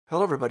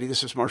Hello, everybody.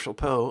 This is Marshall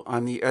Poe.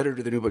 I'm the editor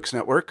of the New Books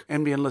Network.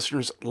 NBN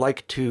listeners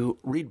like to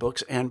read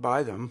books and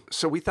buy them.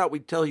 So we thought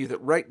we'd tell you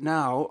that right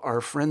now, our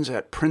friends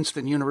at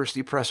Princeton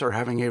University Press are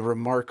having a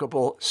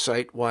remarkable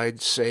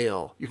site-wide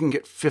sale. You can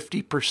get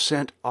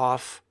 50%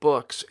 off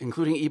books,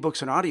 including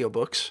ebooks and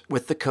audiobooks,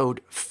 with the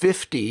code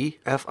 50,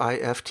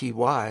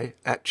 F-I-F-T-Y,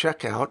 at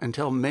checkout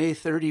until May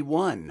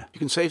 31. You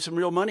can save some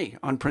real money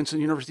on Princeton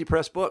University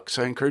Press books.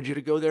 I encourage you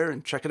to go there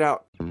and check it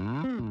out.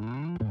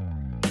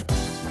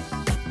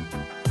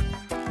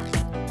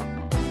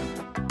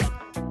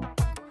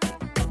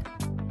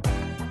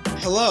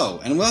 Hello,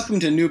 and welcome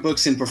to New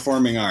Books in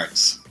Performing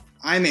Arts.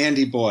 I'm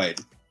Andy Boyd.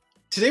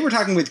 Today we're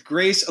talking with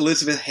Grace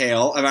Elizabeth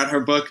Hale about her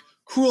book,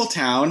 Cool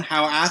Town: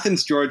 How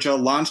Athens, Georgia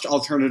Launched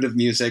Alternative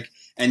Music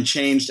and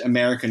Changed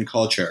American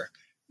Culture.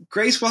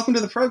 Grace, welcome to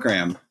the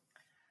program.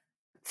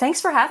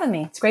 Thanks for having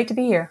me. It's great to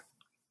be here.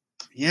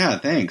 Yeah,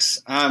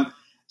 thanks.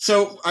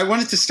 So I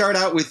wanted to start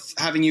out with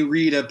having you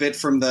read a bit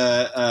from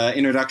the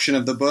introduction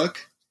of the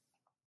book.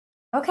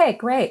 Okay,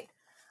 great.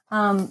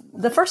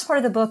 The first part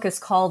of the book is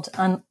called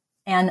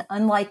An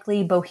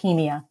Unlikely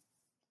Bohemia.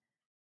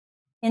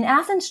 In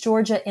Athens,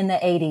 Georgia in the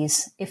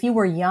 80s, if you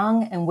were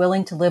young and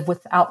willing to live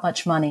without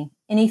much money,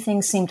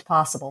 anything seemed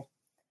possible.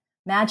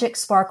 Magic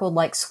sparkled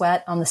like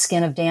sweat on the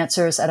skin of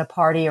dancers at a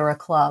party or a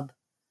club.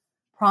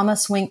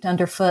 Promise winked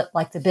underfoot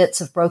like the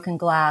bits of broken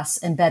glass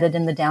embedded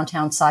in the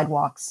downtown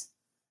sidewalks.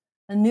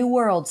 A new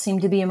world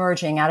seemed to be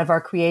emerging out of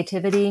our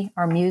creativity,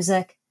 our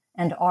music,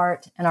 and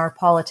art, and our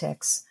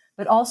politics,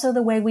 but also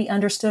the way we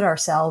understood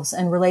ourselves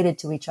and related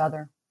to each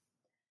other.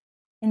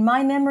 In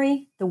my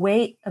memory, the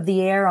weight of the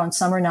air on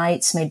summer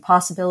nights made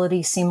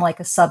possibility seem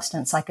like a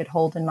substance I could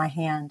hold in my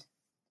hand.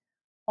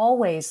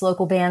 Always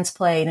local bands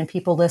played and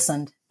people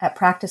listened, at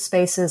practice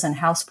spaces and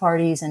house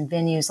parties and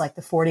venues like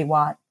the 40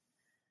 Watt.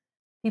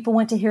 People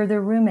went to hear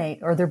their roommate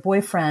or their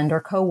boyfriend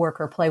or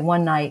coworker play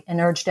one night and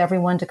urged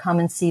everyone to come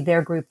and see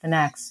their group the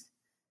next.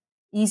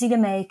 Easy to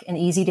make and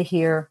easy to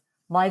hear,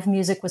 live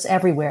music was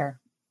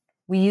everywhere.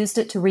 We used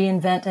it to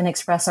reinvent and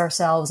express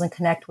ourselves and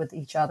connect with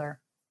each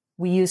other.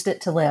 We used it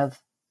to live.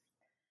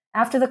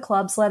 After the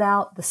clubs let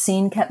out, the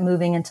scene kept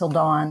moving until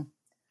dawn.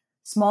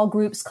 Small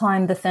groups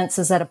climbed the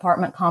fences at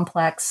apartment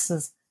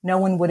complexes no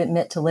one would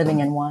admit to living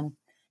in one,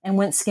 and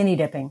went skinny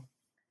dipping.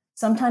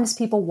 Sometimes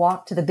people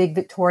walked to the big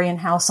Victorian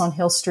house on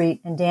Hill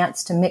Street and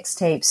danced to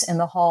mixtapes in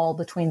the hall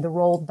between the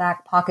rolled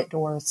back pocket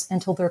doors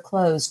until their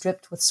clothes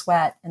dripped with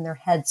sweat and their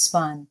heads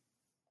spun.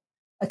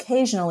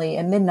 Occasionally,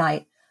 at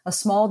midnight, a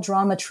small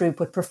drama troupe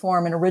would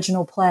perform an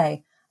original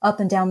play up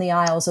and down the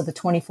aisles of the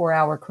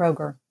 24-hour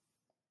Kroger.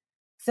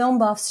 Film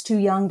buffs too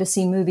young to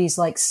see movies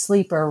like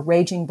Sleeper,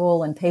 Raging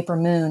Bull, and Paper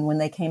Moon when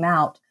they came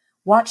out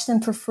watched them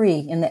for free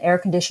in the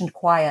air-conditioned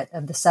quiet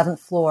of the 7th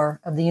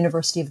floor of the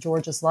University of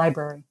Georgia's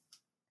library.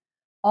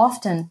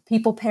 Often,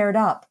 people paired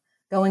up,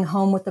 going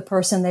home with the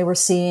person they were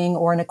seeing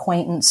or an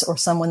acquaintance or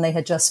someone they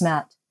had just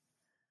met.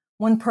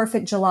 One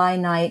perfect July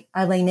night,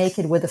 I lay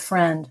naked with a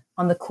friend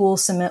on the cool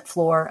cement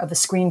floor of a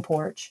screen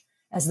porch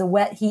as the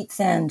wet heat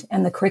thinned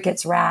and the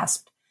crickets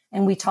rasped,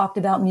 and we talked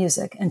about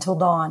music until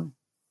dawn.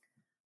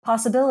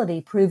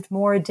 Possibility proved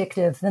more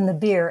addictive than the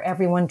beer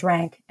everyone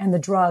drank and the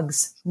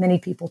drugs many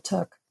people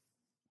took.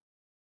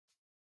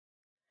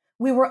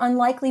 We were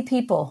unlikely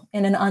people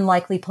in an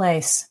unlikely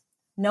place.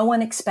 No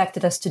one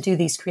expected us to do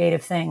these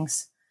creative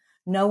things.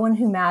 No one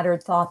who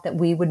mattered thought that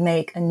we would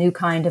make a new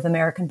kind of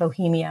American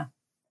bohemia.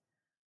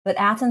 But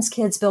Athens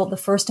kids built the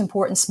first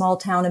important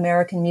small-town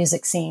American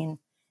music scene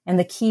and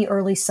the key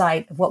early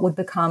site of what would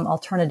become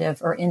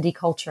alternative or indie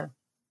culture.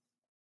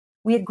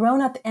 We had grown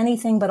up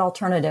anything but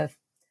alternative.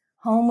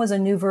 Home was a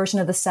new version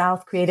of the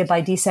South created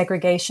by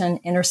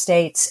desegregation,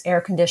 interstates,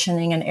 air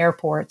conditioning, and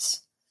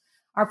airports.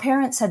 Our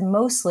parents had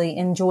mostly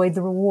enjoyed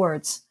the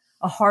rewards,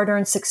 a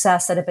hard-earned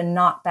success that had been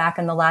knocked back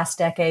in the last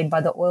decade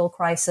by the oil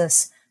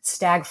crisis,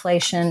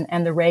 stagflation,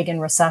 and the Reagan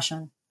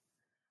recession.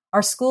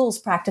 Our schools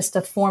practiced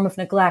a form of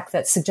neglect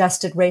that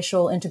suggested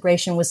racial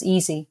integration was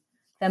easy,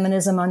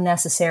 feminism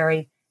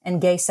unnecessary, and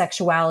gay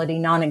sexuality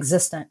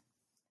non-existent.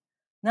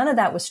 None of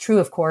that was true,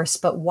 of course,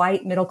 but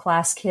white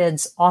middle-class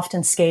kids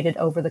often skated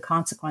over the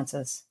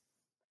consequences.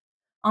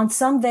 On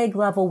some vague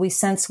level, we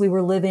sensed we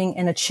were living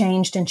in a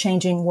changed and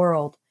changing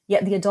world,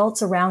 yet the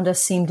adults around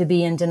us seemed to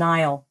be in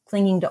denial,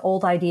 clinging to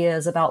old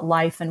ideas about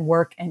life and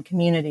work and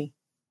community.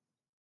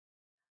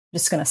 I'm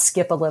just going to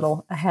skip a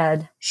little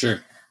ahead. Sure.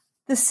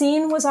 The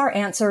scene was our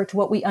answer to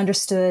what we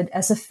understood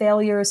as the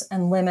failures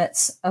and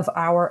limits of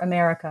our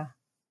America,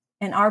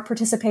 and our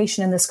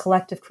participation in this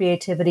collective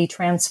creativity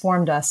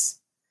transformed us.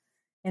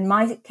 In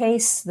my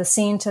case, the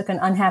scene took an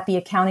unhappy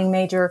accounting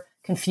major,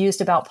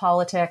 confused about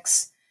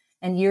politics,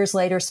 and years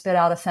later spit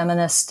out a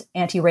feminist,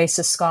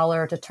 anti-racist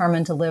scholar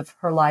determined to live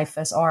her life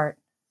as art.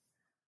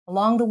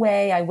 Along the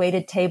way, I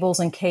waited tables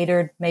and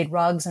catered, made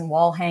rugs and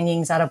wall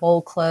hangings out of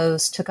old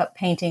clothes, took up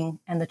painting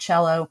and the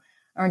cello,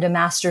 earned a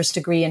master's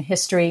degree in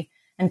history,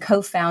 and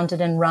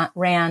co-founded and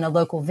ran a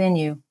local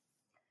venue.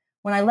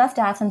 When I left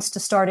Athens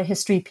to start a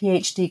history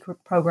PhD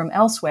program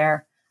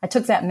elsewhere, I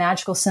took that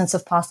magical sense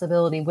of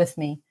possibility with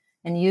me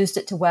and used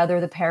it to weather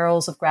the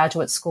perils of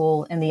graduate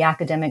school and the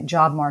academic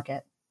job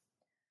market.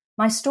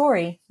 My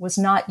story was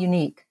not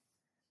unique.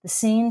 The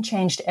scene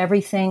changed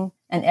everything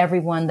and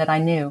everyone that I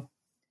knew.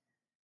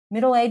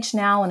 Middle-aged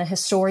now and a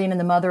historian and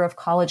the mother of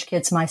college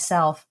kids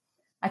myself,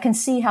 I can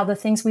see how the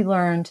things we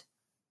learned,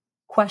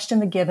 question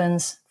the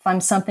givens,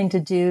 find something to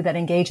do that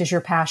engages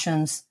your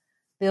passions,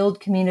 build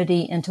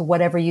community into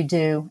whatever you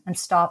do, and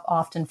stop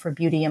often for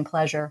beauty and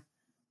pleasure,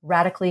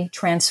 radically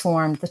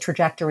transformed the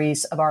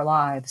trajectories of our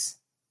lives.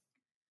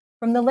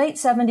 From the late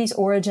 70s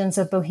origins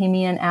of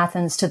Bohemian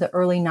Athens to the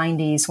early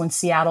 90s, when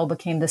Seattle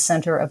became the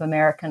center of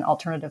American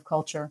alternative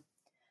culture,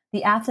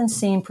 the Athens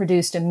scene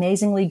produced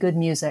amazingly good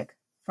music,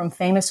 from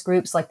famous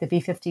groups like the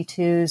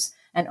B-52s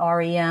and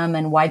REM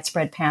and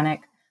Widespread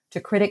Panic, to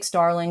critics'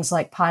 darlings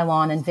like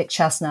Pylon and Vic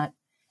Chestnut,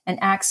 and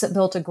acts that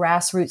built a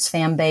grassroots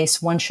fan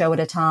base one show at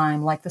a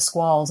time, like the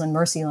Squalls and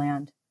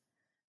Mercyland.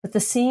 But the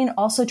scene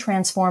also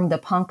transformed the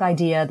punk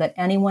idea that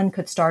anyone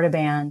could start a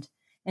band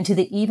into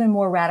the even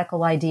more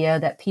radical idea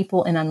that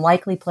people in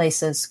unlikely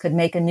places could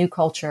make a new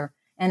culture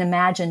and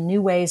imagine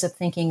new ways of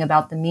thinking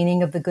about the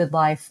meaning of the good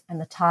life and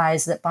the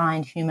ties that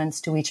bind humans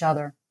to each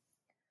other.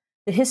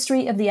 The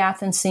history of the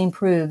Athens scene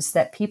proves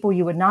that people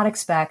you would not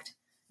expect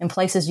in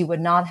places you would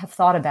not have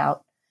thought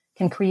about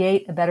can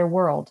create a better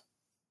world.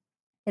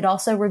 It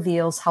also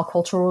reveals how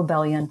cultural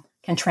rebellion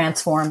can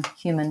transform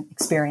human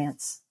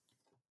experience.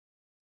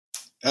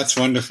 That's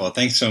wonderful.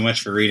 Thanks so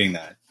much for reading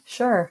that.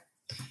 Sure.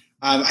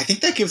 I think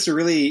that gives a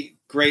really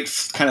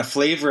great kind of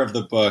flavor of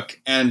the book.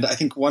 And I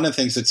think one of the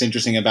things that's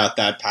interesting about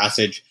that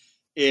passage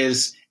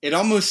is it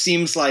almost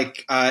seems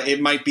like it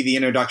might be the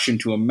introduction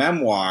to a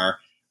memoir,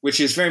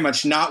 which is very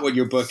much not what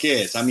your book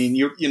is. I mean,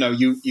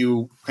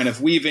 you kind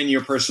of weave in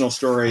your personal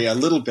story a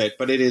little bit,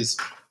 but it is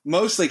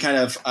mostly kind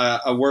of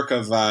a work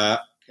of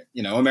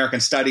American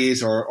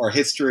studies or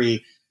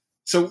history.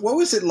 So what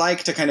was it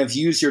like to kind of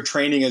use your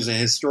training as a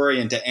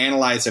historian to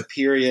analyze a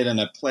period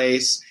and a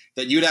place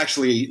that you'd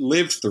actually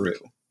lived through?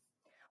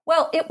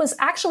 Well, it was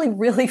actually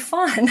really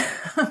fun.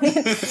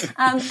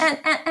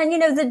 I mean,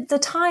 the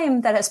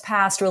time that has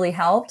passed really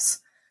helped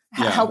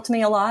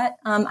me a lot.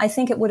 I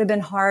think it would have been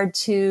hard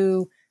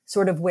to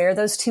sort of wear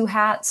those two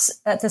hats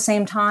at the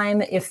same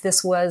time if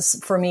this was,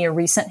 for me, a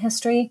recent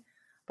history.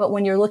 But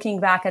when you're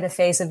looking back at a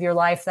phase of your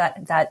life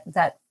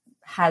that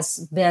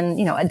has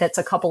been, that's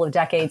a couple of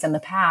decades in the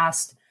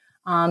past,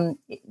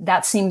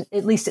 it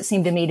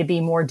seemed to me to be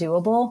more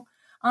doable.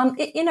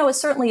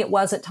 It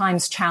was at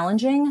times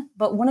challenging,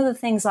 but one of the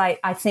things I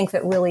think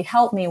that really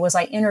helped me was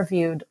I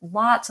interviewed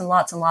lots and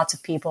lots and lots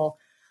of people,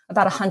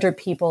 about 100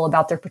 people,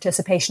 about their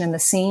participation in the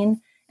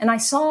scene. And I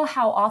saw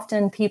how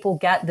often people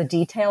get the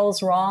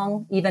details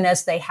wrong, even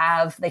as they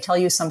tell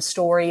you some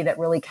story that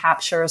really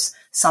captures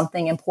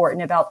something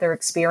important about their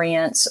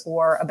experience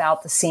or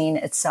about the scene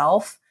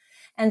itself.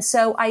 And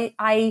so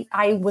I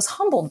was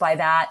humbled by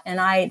that. And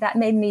that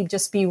made me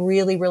just be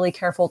really, really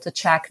careful to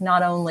check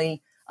not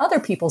only other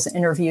people's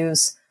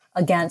interviews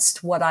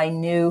against what I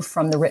knew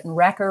from the written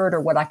record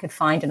or what I could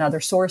find in other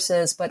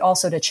sources, but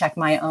also to check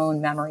my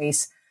own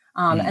memories.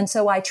 And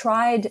so I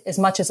tried as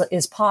much as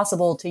is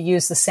possible to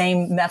use the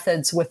same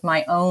methods with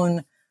my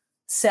own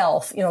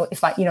self,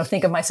 if I,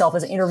 think of myself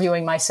as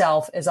interviewing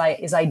myself as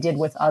I did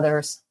with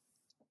others.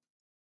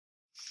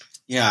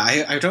 Yeah,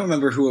 I don't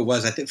remember who it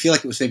was. I feel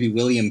like it was maybe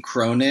William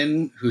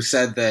Cronin who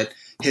said that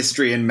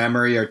history and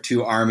memory are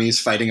two armies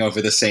fighting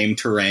over the same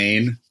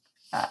terrain.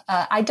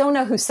 I don't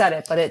know who said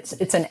it, but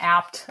it's an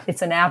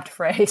apt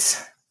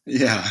phrase.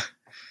 Yeah.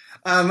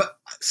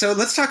 So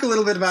let's talk a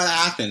little bit about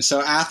Athens.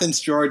 So Athens,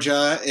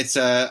 Georgia, it's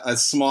a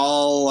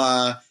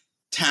small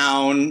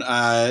town.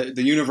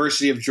 The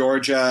University of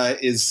Georgia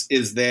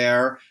is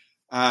there.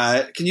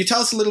 Can you tell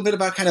us a little bit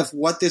about kind of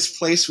what this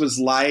place was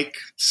like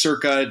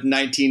circa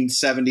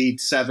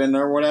 1977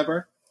 or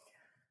whatever?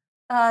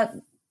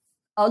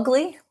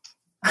 Ugly,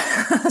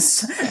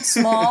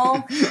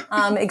 small,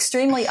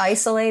 extremely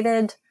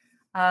isolated.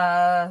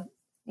 Not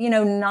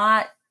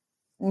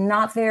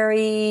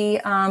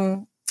very,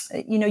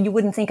 you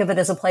wouldn't think of it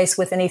as a place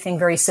with anything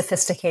very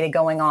sophisticated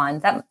going on.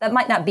 That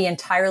might not be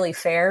entirely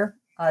fair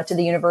to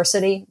the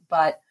university,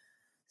 but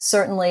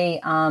certainly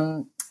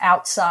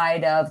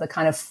outside of the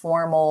kind of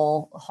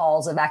formal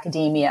halls of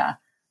academia,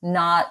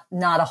 not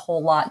a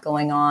whole lot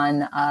going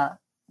on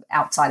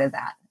outside of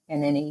that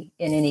in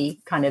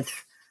any kind of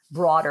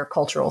broader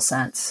cultural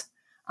sense.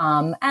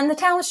 And the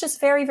town was just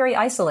very, very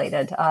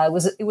isolated.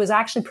 It was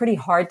actually pretty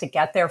hard to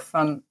get there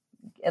from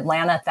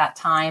Atlanta at that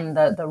time.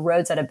 The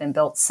roads that have been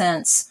built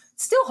since,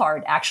 still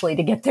hard actually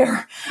to get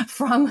there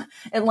from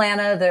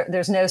Atlanta.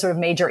 There's no sort of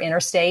major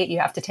interstate. You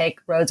have to take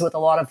roads with a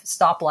lot of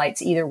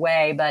stoplights either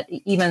way. But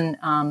even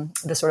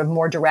the sort of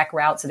more direct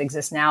routes that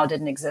exist now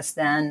didn't exist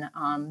then.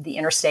 The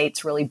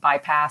interstates really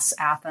bypass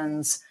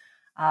Athens.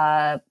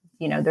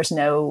 There's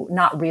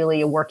not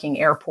really a working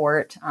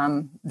airport.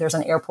 There's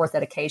an airport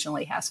that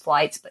occasionally has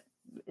flights, but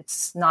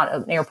it's not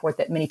an airport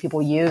that many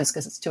people use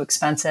because it's too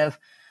expensive.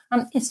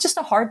 It's just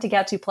a hard to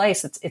get to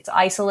place. It's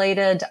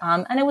isolated.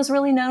 And it was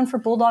really known for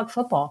Bulldog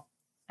football.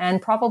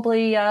 and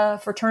probably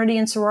fraternity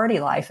and sorority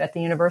life at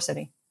the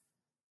university.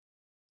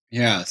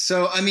 Yeah.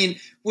 So, I mean,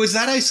 was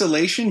that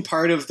isolation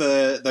part of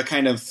the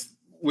kind of,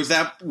 was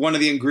that one of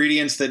the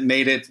ingredients that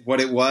made it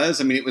what it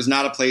was? I mean, it was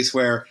not a place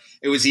where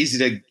it was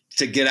easy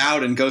to get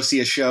out and go see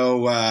a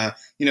show,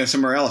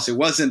 somewhere else. It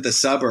wasn't the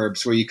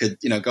suburbs where you could,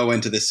 go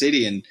into the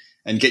city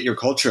and get your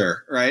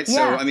culture, right?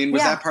 Yeah, so, I mean,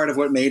 was that part of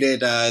what made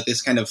it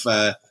this kind of,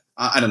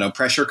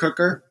 pressure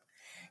cooker?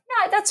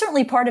 Yeah, that's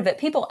certainly part of it.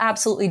 People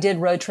absolutely did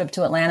road trip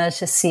to Atlanta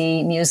to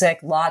see music.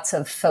 Lots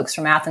of folks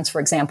from Athens,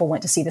 for example,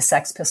 went to see the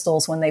Sex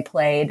Pistols when they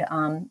played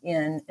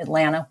in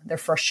Atlanta. Their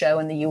first show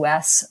in the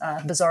U.S.,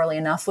 bizarrely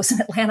enough, was in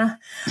Atlanta.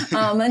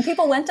 And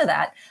people went to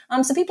that.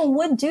 So people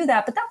would do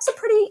that. But that's a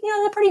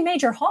pretty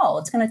major haul.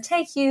 It's going to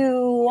take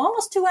you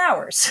almost 2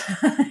 hours,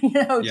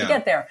 to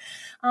get there.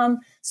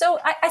 So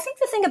I think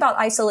the thing about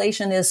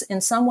isolation is,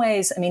 in some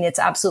ways, I mean, it's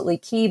absolutely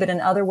key, but in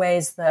other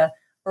ways, the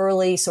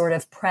early sort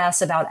of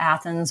press about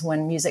Athens,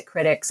 when music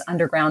critics,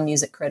 underground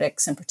music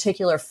critics in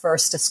particular,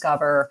 first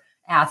discover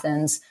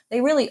Athens, they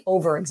really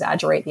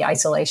over-exaggerate the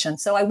isolation.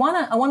 So I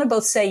want to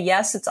both say,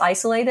 yes, it's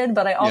isolated,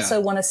 but I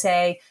also want to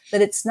say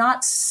that it's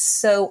not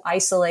so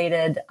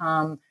isolated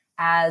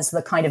as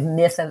the kind of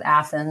myth of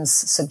Athens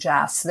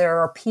suggests. There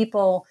are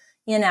people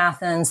in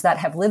Athens that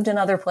have lived in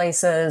other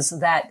places,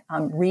 that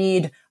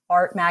read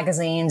art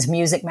magazines,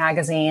 music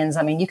magazines.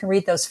 I mean, you can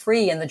read those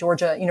free in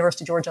the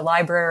University of Georgia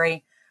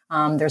Library.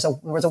 There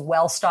was a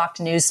well-stocked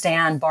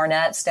newsstand,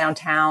 Barnett's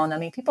downtown. I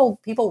mean, people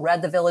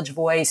read the Village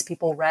Voice.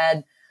 People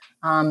read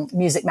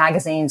music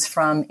magazines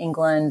from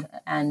England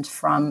and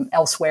from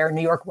elsewhere.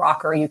 New York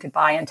Rocker you could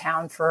buy in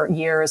town for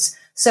years.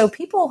 So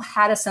people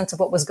had a sense of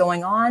what was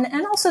going on,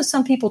 and also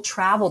some people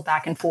traveled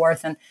back and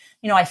forth. And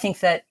I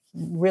think that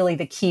really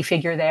the key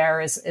figure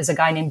there is a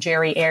guy named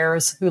Jerry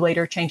Ayres, who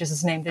later changes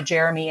his name to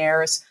Jeremy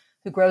Ayres,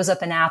 who grows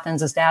up in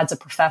Athens. His dad's a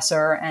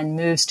professor and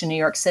moves to New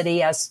York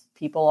City, as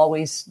people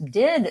always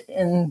did.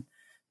 And,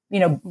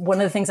 one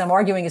of the things I'm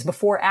arguing is,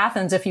 before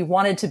Athens, if you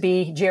wanted to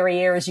be Jerry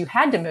Ayres, you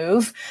had to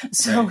move.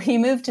 So he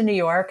moved to New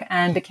York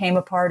and became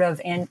a part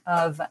of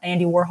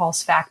Andy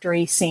Warhol's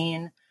factory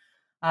scene,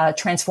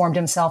 transformed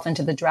himself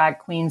into the drag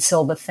queen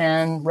Silva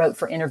Thin, wrote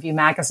for Interview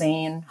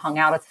magazine, hung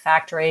out at the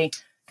factory,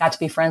 got to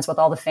be friends with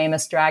all the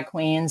famous drag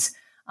queens.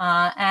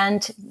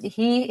 And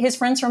his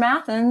friends from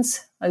Athens,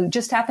 who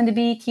just happened to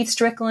be Keith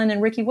Strickland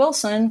and Ricky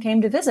Wilson,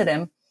 came to visit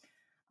him.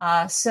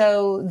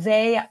 So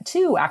they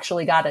too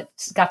actually got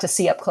to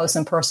see up close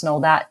and personal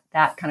that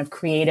kind of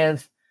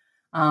creative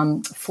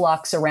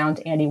flux around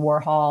Andy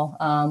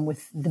Warhol,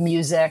 with the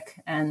music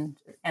and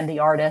the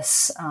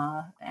artists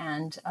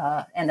and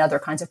other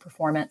kinds of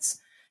performance.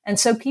 And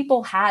so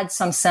people had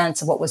some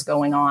sense of what was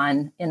going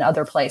on in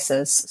other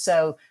places.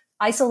 So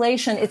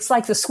isolation, it's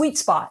like the sweet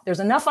spot. There's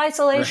enough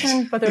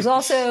isolation, but there's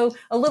also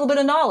a little bit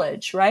of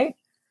knowledge, right?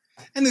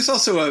 And there's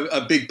also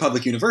a big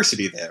public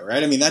university there,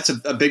 right? I mean, that's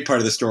a big part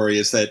of the story,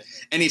 is that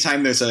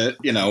anytime there's I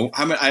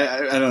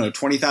don't know,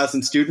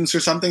 20,000 students or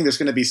something, there's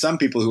going to be some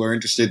people who are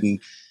interested in,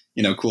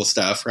 cool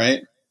stuff,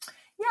 right?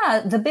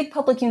 Yeah, the big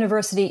public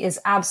university is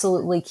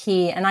absolutely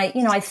key. And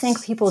I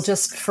think people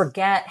just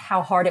forget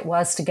how hard it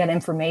was to get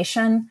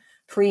information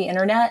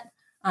pre-internet.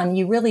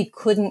 You really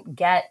couldn't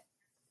get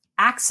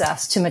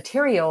access to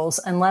materials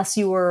unless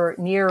you were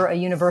near a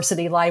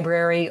university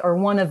library or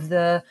one of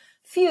the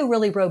few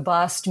really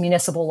robust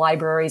municipal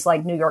libraries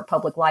like New York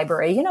Public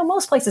Library.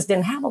 Most places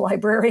didn't have a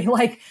library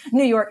like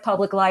New York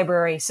Public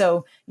Library.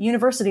 So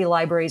university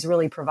libraries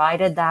really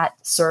provided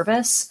that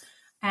service.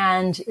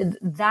 And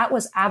that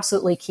was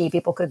absolutely key.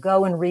 People could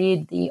go and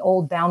read the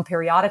old bound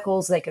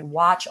periodicals. They could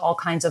watch all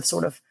kinds of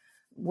sort of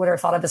what are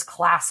thought of as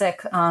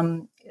classic,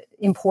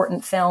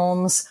 important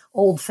films,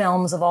 old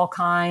films of all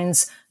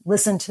kinds,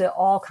 listen to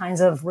all kinds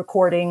of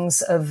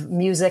recordings of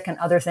music and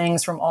other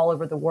things from all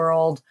over the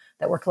world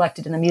that were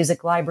collected in the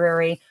music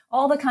library,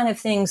 all the kind of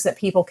things that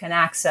people can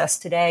access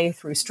today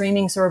through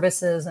streaming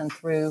services and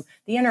through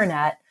the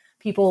internet,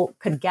 people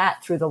could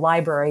get through the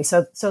library.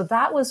 So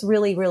that was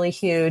really, really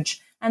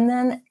huge. And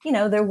then,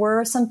 there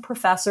were a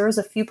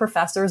few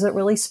professors that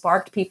really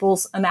sparked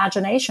people's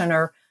imagination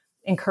or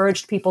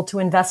encouraged people to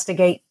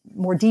investigate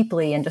more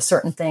deeply into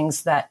certain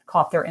things that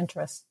caught their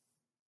interest.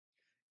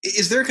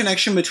 Is there a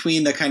connection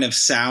between the kind of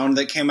sound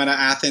that came out of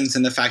Athens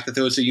and the fact that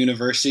there was a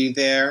university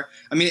there?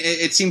 I mean,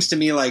 it seems to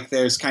me like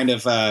there's kind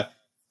of a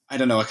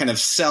kind of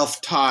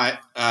self-taught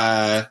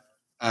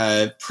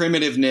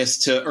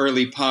primitiveness to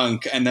early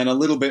punk, and then a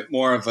little bit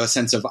more of a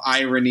sense of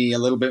irony, a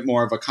little bit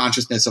more of a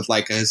consciousness of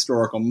like a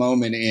historical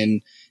moment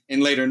in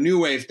later new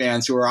wave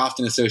bands who are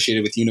often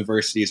associated with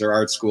universities or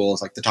art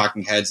schools, like the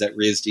Talking Heads at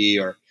RISD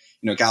or,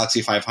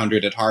 Galaxy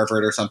 500 at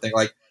Harvard or something.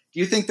 Like, do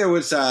you think there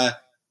was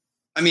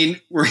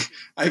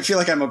I feel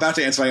like I'm about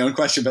to answer my own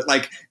question, but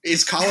like,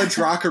 is college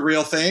rock a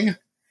real thing?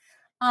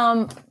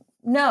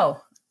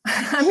 No.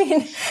 I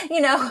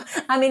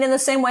mean, in the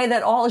same way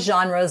that all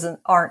genres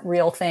aren't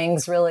real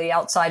things really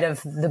outside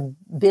of the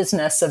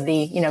business of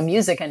the,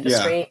 music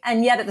industry. Yeah.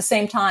 And yet at the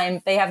same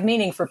time, they have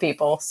meaning for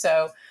people.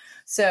 So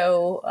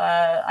So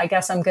I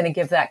guess I'm going to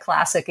give that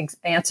classic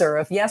answer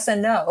of yes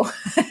and no.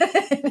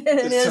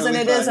 It is totally and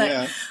it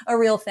isn't a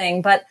real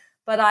thing. But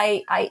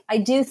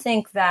I do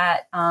think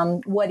that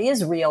what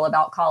is real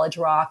about college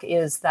rock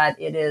is that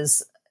it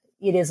is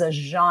a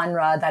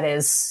genre that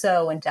is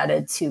so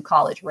indebted to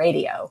college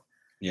radio.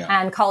 Yeah.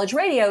 And college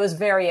radio is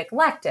very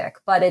eclectic,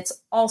 but it's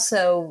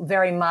also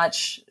very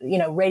much,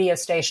 radio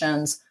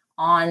stations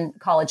on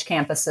college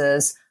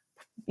campuses,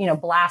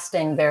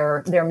 blasting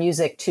their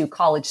music to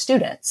college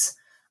students.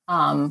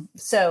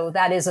 So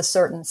that is a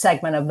certain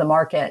segment of the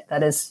market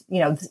that is,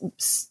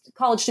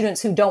 college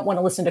students who don't want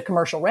to listen to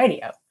commercial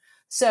radio.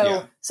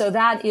 So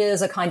that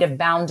is a kind of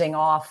bounding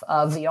off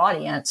of the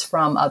audience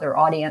from other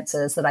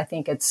audiences that I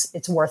think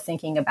it's worth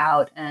thinking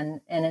about.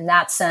 And in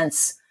that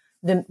sense,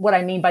 what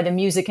I mean by the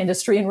music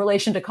industry in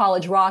relation to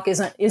college rock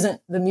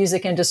isn't the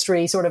music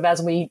industry sort of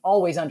as we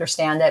always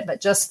understand it, but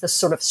just the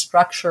sort of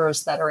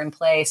structures that are in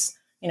place,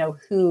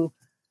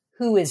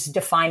 who is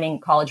defining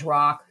college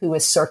rock, who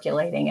is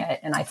circulating it.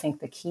 And I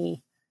think the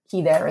key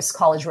there is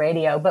college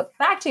radio. But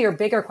back to your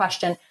bigger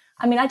question,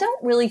 I mean, I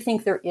don't really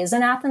think there is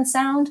an Athens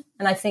sound.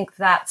 And I think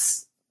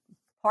that's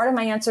part of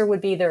my answer would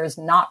be there is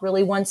not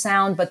really one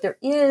sound, but there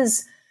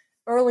is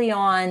early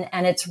on,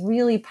 and it's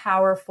really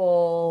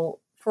powerful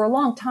for a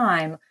long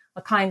time,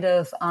 a kind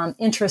of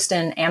interest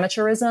in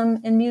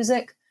amateurism in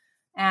music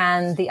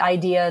and the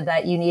idea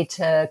that you need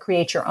to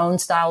create your own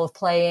style of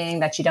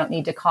playing, that you don't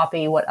need to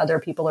copy what other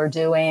people are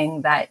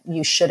doing, that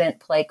you shouldn't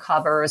play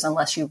covers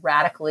unless you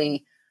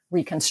radically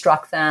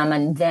reconstruct them,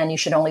 and then you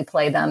should only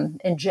play them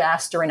in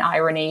jest or in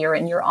irony or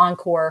in your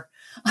encore.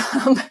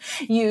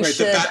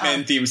 The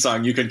Batman theme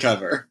song you could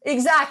cover.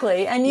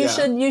 Exactly. And you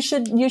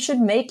should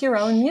make your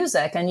own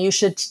music, and you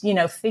should,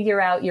 figure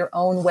out your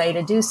own way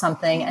to do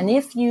something. And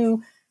if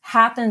you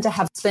happen to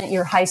have spent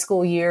your high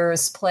school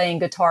years playing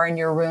guitar in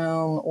your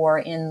room or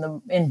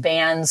in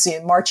bands,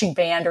 marching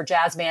band or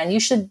jazz band, you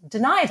should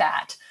deny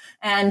that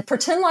and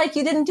pretend like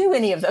you didn't do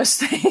any of those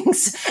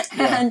things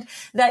and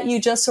that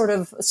you just sort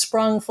of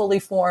sprung fully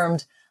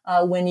formed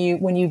when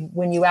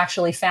you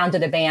actually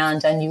founded a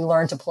band and you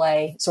learned to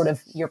play sort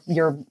of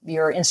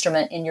your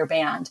instrument in your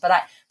band. But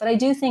I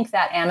do think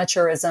that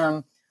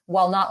amateurism,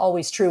 while not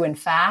always true in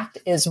fact,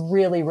 is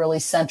really, really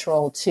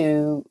central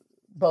to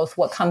both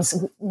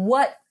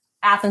what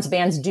Athens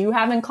bands do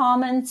have in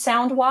common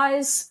sound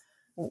wise,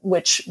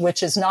 which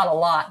is not a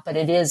lot, but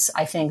it is,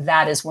 I think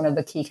that is one of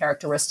the key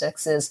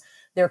characteristics is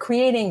they're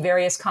creating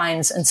various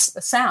kinds and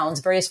sounds,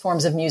 various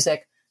forms of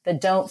music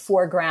that don't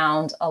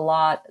foreground a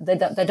lot,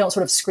 that don't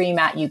sort of scream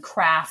at you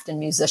craft and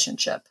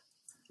musicianship.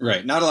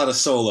 Right. Not a lot of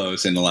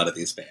solos in a lot of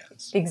these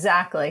bands.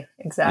 Exactly.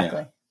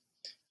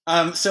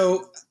 Yeah.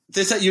 So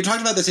you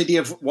talked about this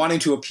idea of wanting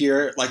to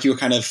appear like you were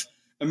kind of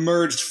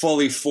emerged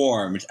fully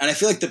formed. And I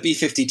feel like the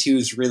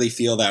B-52s really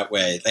feel that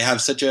way. They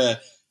have such a,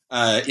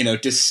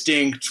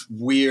 distinct,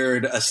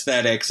 weird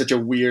aesthetic, such a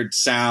weird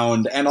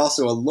sound, and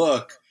also a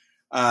look.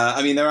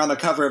 They're on the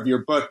cover of your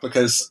book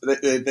because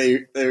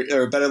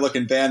they're a better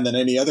looking band than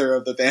any other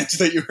of the bands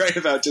that you write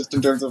about, just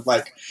in terms of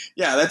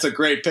that's a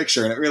great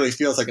picture and it really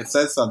feels like it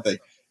says something.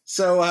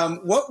 So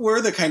what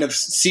were the kind of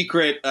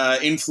secret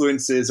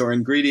influences or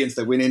ingredients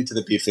that went into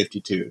the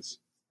B-52s?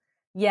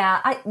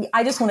 Yeah,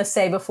 I just want to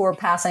say before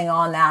passing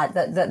on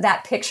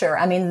that picture,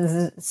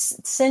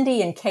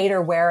 Cindy and Kate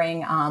are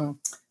wearing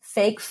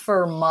fake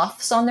fur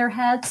muffs on their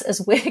heads as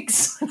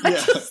wigs. I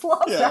just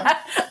love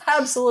that.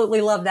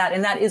 Absolutely love that.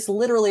 And that is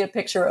literally a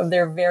picture of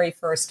their very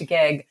first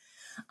gig.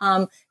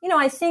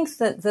 I think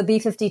that the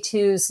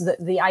B-52s,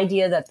 the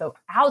idea that the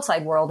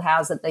outside world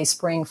has that they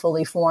spring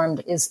fully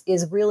formed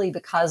is really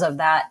because of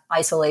that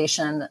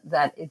isolation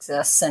that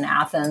exists in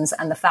Athens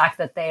and the fact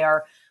that they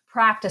are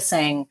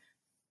practicing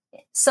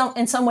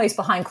in some ways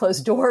behind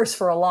closed doors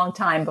for a long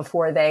time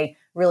before they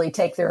really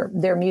take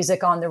their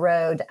music on the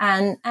road.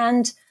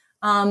 And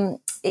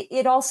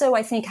it also,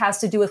 I think, has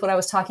to do with what I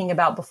was talking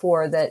about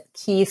before, that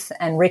Keith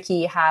and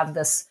Ricky have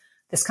this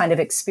kind of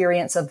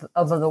experience of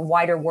the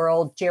wider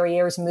world. Jerry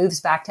Ayers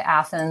moves back to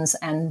Athens,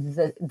 and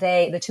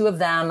the two of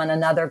them and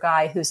another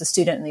guy who's a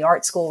student in the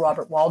art school,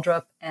 Robert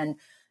Waldrop,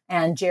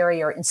 and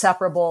Jerry are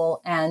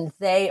inseparable, and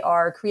they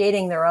are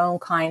creating their own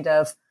kind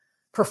of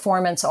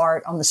performance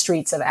art on the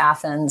streets of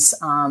Athens,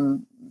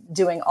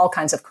 doing all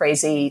kinds of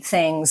crazy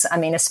things.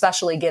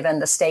 Especially given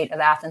the state of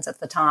Athens at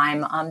the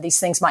time. These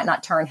things might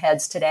not turn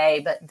heads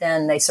today, but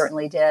then they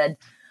certainly did.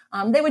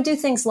 They would do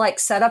things like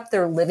set up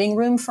their living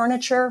room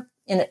furniture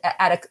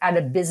at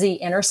a busy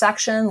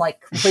intersection,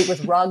 complete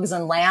with rugs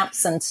and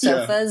lamps and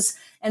sofas,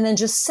 and then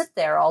just sit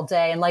there all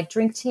day and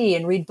drink tea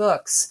and read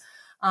books.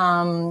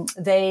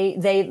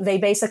 They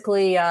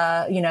basically,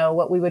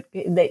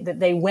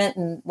 they went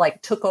and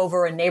took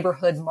over a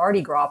neighborhood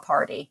Mardi Gras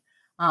party,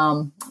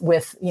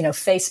 with,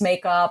 face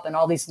makeup and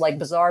all these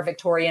bizarre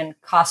Victorian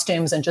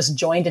costumes, and just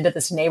joined into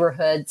this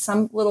neighborhood.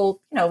 Some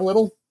little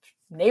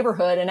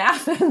neighborhood in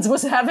Athens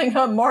was having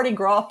a Mardi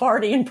Gras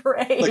party and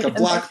parade. Like a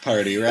block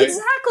party, right?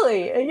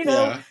 Exactly.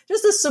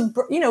 Just a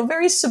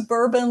very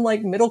suburban,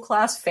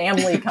 middle-class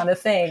family kind of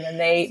thing. And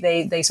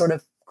they sort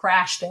of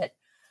crashed it.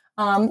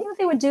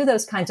 They would do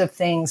those kinds of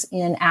things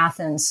in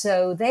Athens.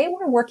 So they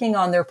were working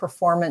on their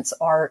performance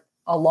art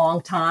a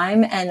long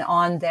time and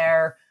on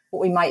their,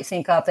 what we might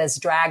think of as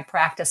drag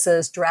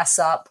practices, dress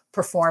up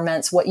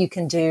performance, what you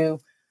can do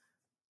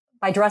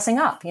by dressing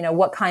up,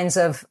 what kinds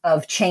of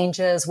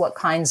changes, what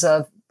kinds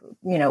of,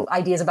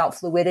 ideas about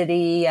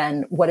fluidity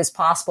and what is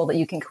possible that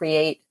you can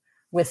create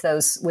with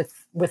those,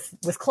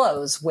 with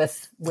clothes,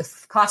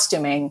 with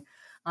costuming.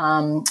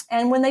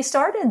 And when they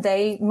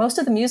started, most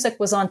of the music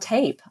was on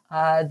tape.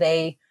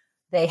 They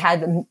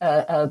had,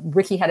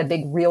 Ricky had a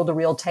big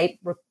reel-to-reel tape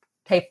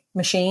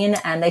machine,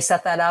 and they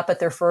set that up at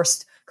their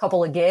first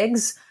couple of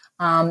gigs,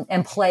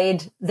 and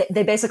played.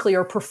 They basically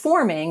are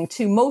performing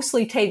to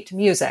mostly taped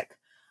music.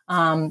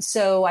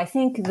 So I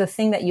think the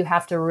thing that you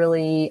have to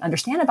really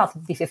understand about the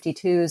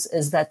B-52s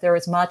is that there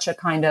is much a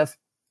kind of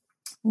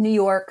New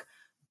York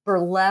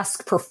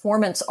burlesque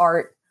performance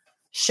art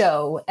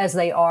show as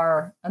they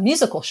are a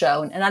musical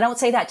show. And I don't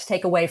say that to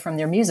take away from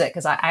their music,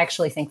 because I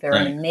actually think they're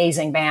an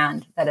amazing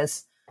band that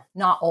has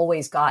not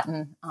always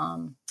gotten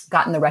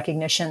the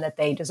recognition that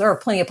they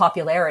deserve. Plenty of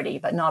popularity,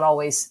 but not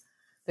always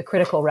the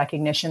critical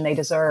recognition they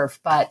deserve.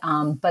 But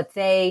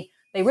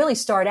they really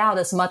start out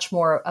as much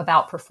more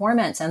about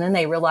performance, and then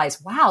they realize,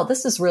 wow,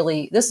 this is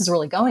really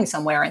going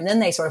somewhere. And then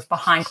they sort of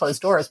behind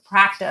closed doors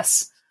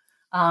practice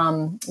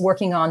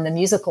working on the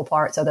musical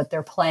part so that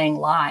they're playing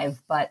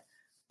live. But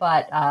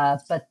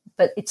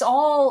it's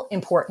all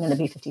important in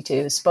the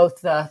B-52s,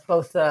 both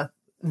the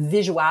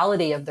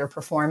visuality of their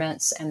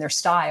performance and their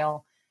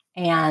style,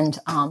 and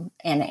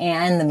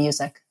the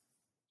music.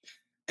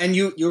 And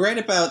you write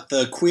about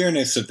the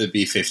queerness of the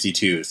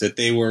B-52s, that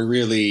they were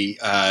really,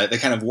 they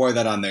kind of wore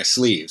that on their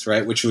sleeves,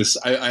 right? Which was,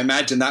 I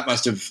imagine that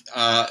must have,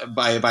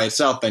 by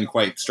itself been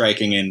quite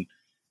striking in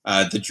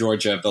the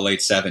Georgia of the late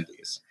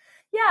 70s.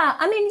 Yeah.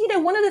 I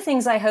mean, one of the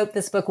things I hope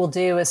this book will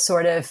do is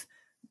sort of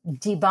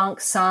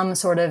debunk some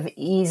sort of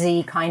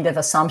easy kind of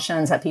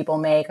assumptions that people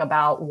make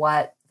about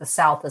what the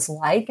South is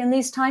like in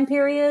these time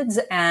periods.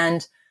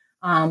 And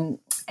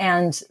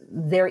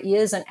there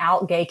is an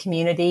out gay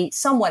community,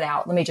 somewhat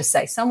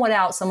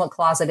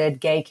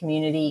closeted gay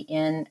community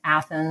in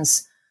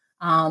Athens,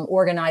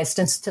 organized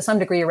to some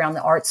degree around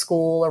the art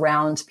school,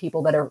 around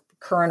people that are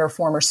current or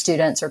former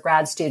students or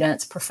grad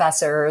students,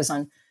 professors,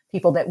 and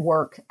people that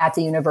work at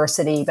the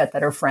university, but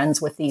that are friends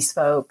with these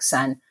folks.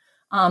 And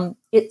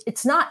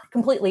it's not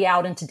completely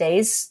out in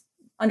today's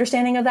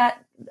understanding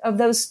of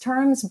those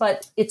terms,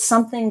 but it's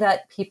something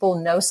that people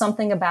know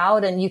something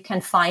about, and you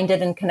can find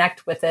it and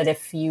connect with it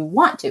if you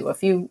want to,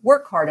 if you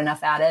work hard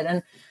enough at it.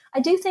 And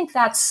I do think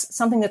that's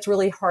something that's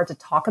really hard to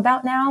talk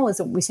about now, is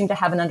that we seem to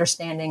have an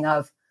understanding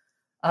of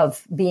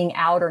being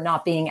out or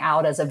not being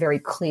out as a very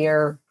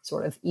clear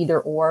sort of either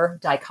or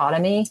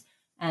dichotomy.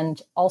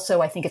 And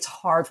also, I think it's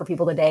hard for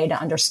people today to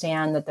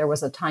understand that there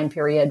was a time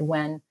period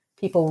when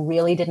people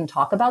really didn't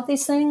talk about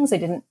these things.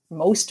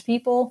 Most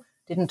people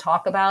didn't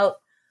talk about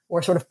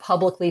or sort of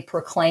publicly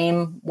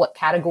proclaim what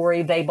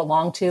category they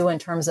belong to in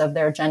terms of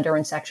their gender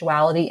and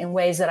sexuality in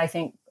ways that I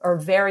think are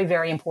very,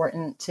 very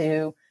important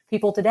to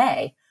people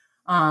today.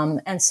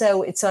 And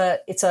so it's a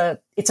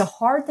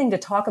hard thing to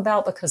talk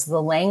about because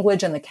the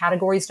language and the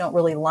categories don't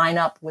really line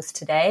up with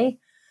today.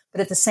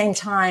 But at the same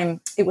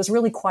time, it was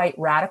really quite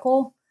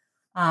radical.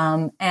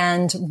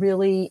 And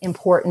really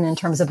important in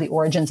terms of the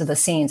origins of the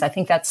scenes. I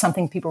think that's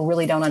something people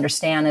really don't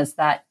understand, is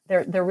that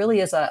there really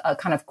is a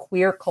kind of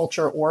queer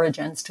culture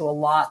origins to a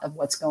lot of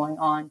what's going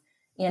on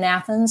in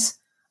Athens,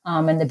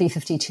 and the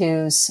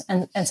B-52s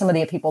and some of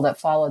the people that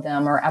follow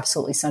them are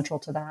absolutely central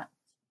to that.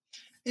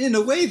 In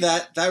a way,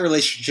 that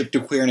relationship to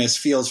queerness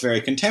feels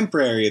very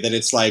contemporary, that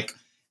it's like,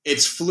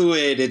 it's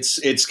fluid,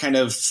 it's kind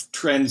of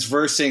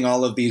transversing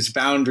all of these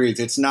boundaries.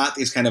 It's not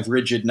these kind of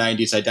rigid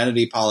 90s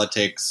identity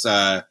politics,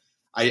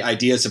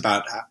 ideas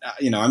about,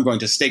 I'm going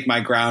to stake my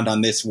ground on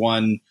this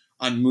one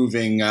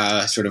unmoving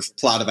sort of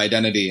plot of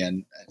identity,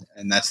 and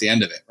that's the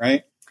end of it,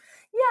 right?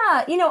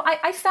 Yeah,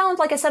 I found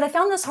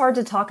this hard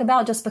to talk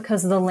about just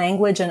because the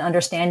language and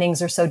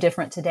understandings are so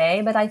different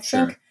today. But I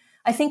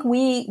think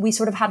we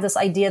sort of have this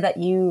idea that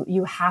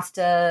you have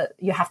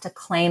to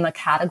claim a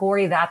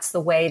category. That's the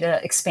way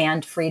to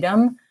expand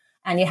freedom,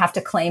 and you have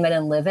to claim it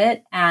and live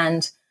it.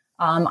 And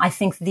I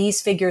think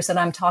these figures that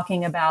I'm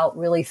talking about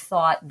really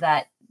thought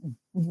that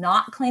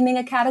not claiming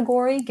a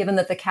category, given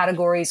that the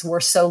categories were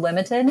so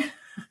limited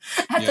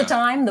at the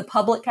time, the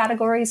public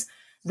categories,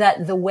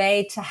 that the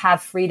way to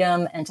have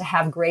freedom and to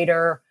have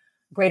greater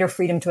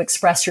freedom to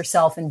express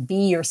yourself and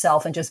be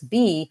yourself and just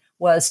be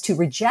was to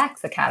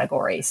reject the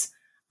categories.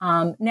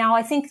 Now,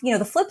 I think,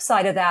 the flip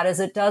side of that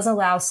is it does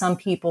allow some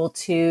people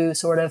to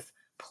sort of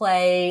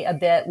play a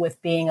bit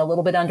with being a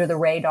little bit under the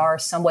radar,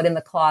 somewhat in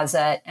the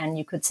closet, and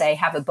you could say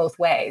have it both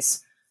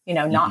ways.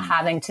 Not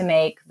having to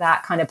make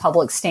that kind of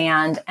public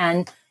stand.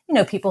 And,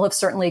 people have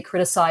certainly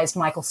criticized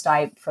Michael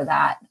Stipe for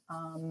that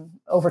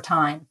over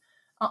time.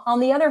 On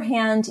the other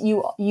hand,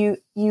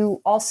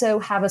 you also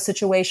have a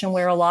situation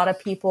where a lot of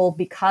people,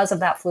 because of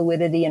that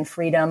fluidity and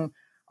freedom,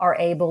 are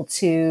able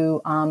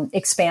to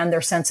expand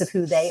their sense of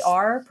who they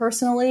are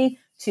personally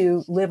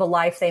to live a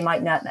life they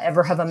might not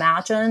ever have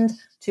imagined,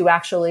 to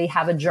actually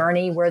have a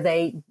journey where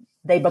they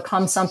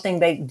become something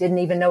they didn't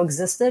even know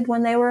existed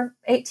when they were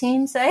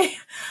 18, say.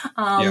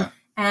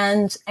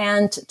 And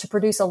to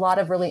produce a lot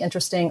of really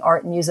interesting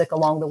art and music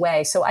along the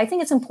way. So I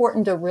think it's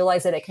important to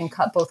realize that it can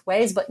cut both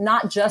ways, but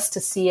not just to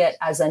see it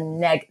as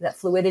that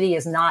fluidity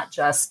is not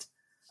just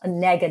a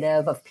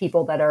negative of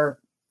people that are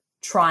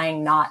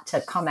trying not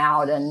to come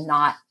out and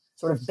not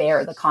sort of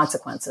bear the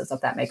consequences,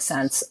 if that makes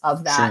sense,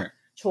 of that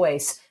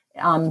choice.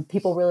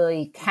 People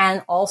really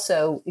can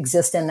also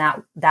exist in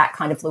that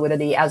kind of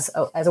fluidity as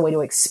a way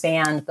to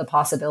expand the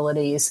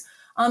possibilities.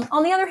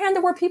 On the other hand,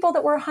 there were people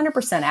that were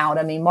 100% out.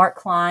 I mean, Mark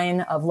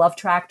Klein of Love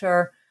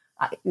Tractor,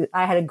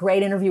 I had a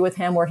great interview with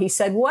him where he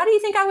said, "Why do you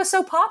think I was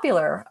so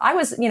popular? I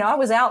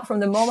was out from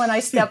the moment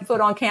I stepped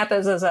foot on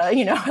campus as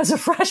a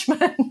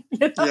freshman."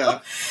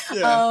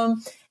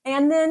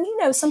 And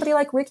then, somebody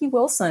like Ricky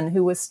Wilson,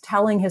 who was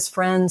telling his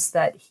friends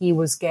that he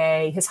was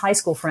gay, his high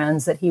school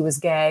friends that he was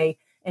gay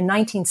in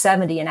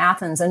 1970 in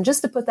Athens. And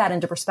just to put that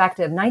into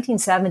perspective,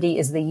 1970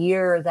 is the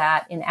year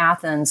that in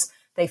Athens,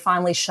 they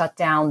finally shut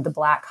down the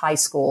black high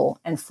school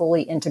and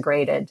fully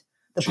integrated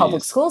the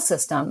public school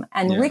system.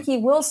 And Ricky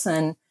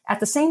Wilson, at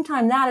the same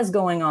time that is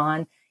going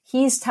on,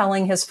 he's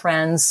telling his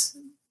friends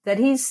that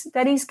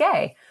he's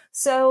gay.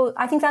 So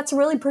I think that's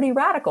really pretty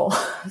radical.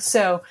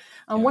 So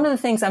one of the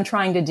things I'm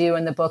trying to do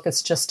in the book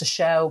is just to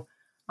show,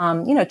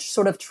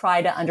 sort of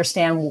try to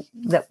understand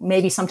that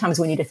maybe sometimes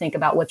we need to think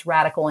about what's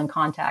radical in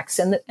context.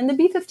 And the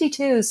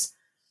B-52s,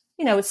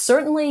 it's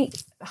certainly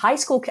high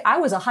school. I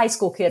was a high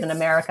school kid in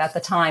America at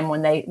the time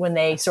when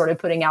they started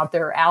putting out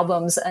their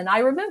albums. And I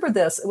remember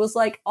this. It was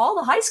like all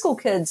the high school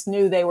kids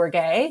knew they were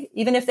gay,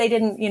 even if they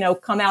didn't,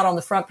 come out on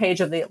the front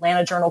page of the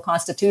Atlanta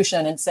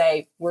Journal-Constitution and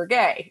say, we're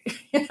gay,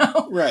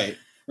 Right.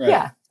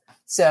 Yeah.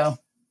 So.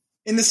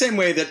 In the same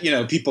way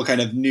that, people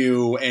kind of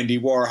knew Andy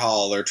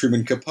Warhol or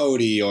Truman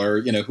Capote or,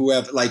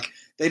 whoever, like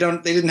they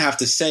didn't have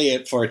to say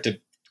it for it to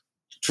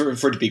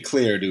be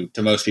clear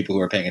to most people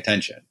who are paying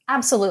attention.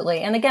 Absolutely.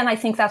 And again, I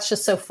think that's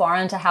just so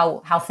foreign to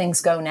how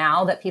things go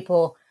now that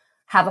people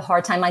have a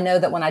hard time. I know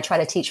that when I try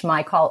to teach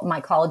my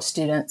college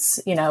students,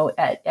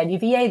 at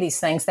UVA, these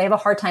things, they have a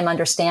hard time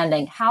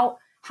understanding how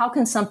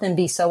can something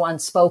be so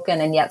unspoken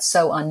and yet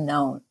so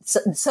unknown,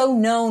 so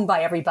known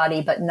by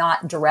everybody, but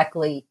not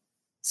directly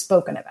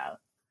spoken about.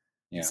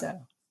 Yeah.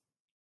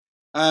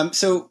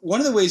 So one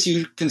of the ways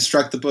you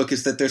construct the book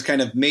is that there's kind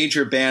of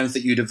major bands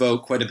that you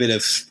devote quite a bit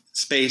of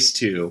space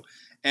to.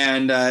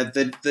 And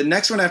the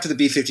next one after the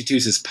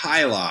B-52s is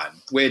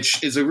Pylon,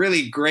 which is a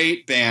really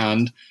great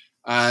band,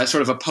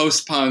 sort of a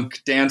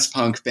post-punk, dance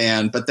punk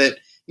band, but that,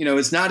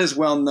 is not as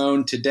well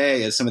known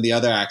today as some of the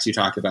other acts you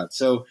talk about.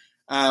 So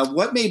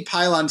what made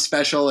Pylon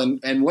special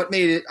and what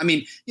made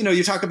it,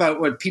 you talk about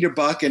what Peter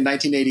Buck in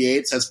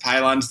 1988 says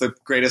Pylon's the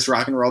greatest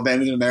rock and roll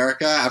band in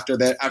America after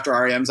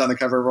REM's on the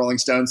cover of Rolling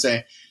Stone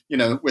saying,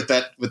 with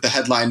the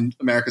headline,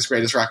 America's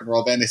greatest rock and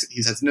roll band,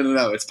 he says,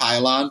 no, it's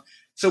Pylon.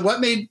 So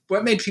what made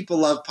people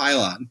love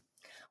Pylon?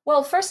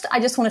 Well, first, I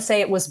just want to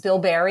say it was Bill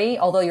Berry,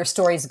 although your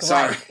story's great.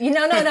 Sorry.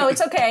 No,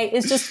 it's okay.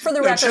 It's just for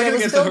the record. It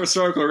was the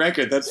historical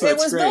record. That's it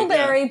was great, Bill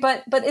Berry,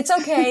 but it's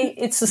okay.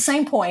 It's the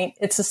same point.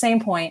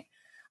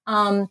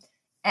 And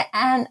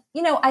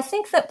I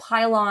think that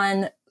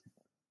Pylon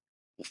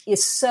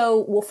is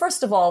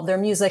first of all, their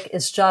music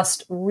is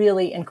just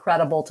really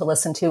incredible to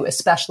listen to,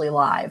 especially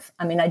live.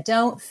 I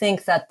don't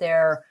think that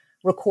their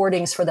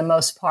recordings, for the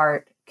most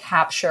part,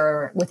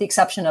 capture, with the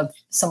exception of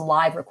some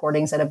live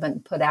recordings that have been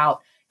put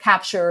out,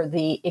 capture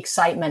the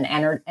excitement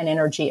and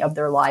energy of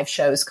their live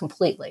shows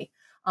completely.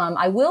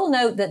 I will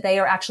note that they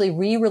are actually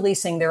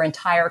re-releasing their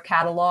entire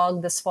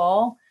catalog this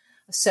fall.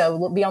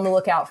 So be on the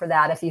lookout for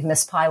that if you've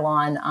missed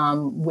Pylon,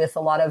 with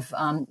a lot of,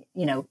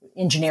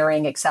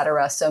 engineering, et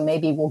cetera. So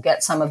maybe we'll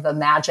get some of the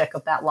magic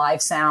of that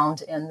live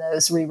sound in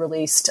those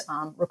re-released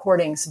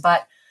recordings.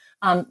 But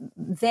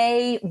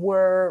they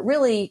were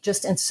really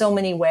just in so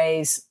many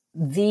ways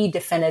the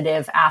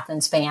definitive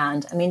Athens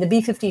band. The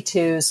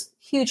B-52s,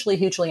 hugely,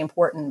 hugely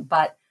important.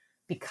 But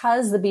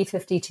because the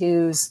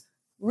B-52s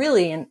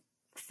really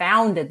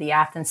founded the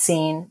Athens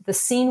scene, the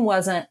scene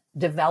wasn't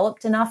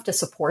developed enough to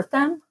support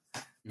them.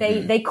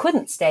 They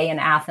couldn't stay in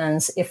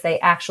Athens if they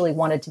actually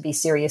wanted to be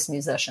serious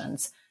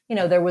musicians.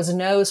 There was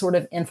no sort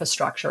of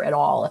infrastructure at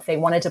all. If they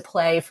wanted to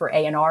play for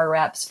A&R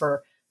reps,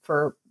 for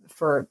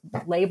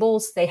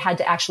labels, they had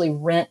to actually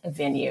rent a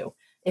venue.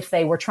 If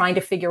they were trying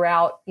to figure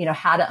out,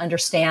 how to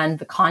understand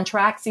the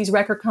contracts these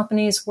record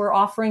companies were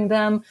offering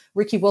them,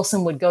 Ricky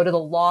Wilson would go to the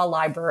law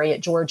library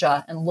at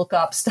Georgia and look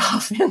up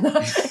stuff in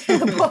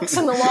the books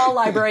in the law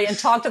library and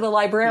talk to the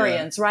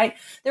librarians, right?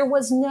 There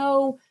was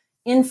no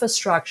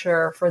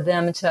infrastructure for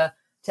them to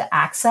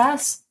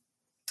access.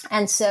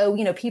 And so,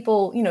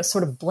 people,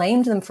 sort of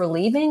blamed them for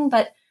leaving.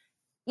 But,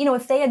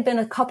 if they had been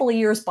a couple of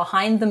years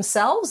behind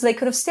themselves, they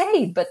could have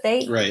stayed. But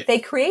they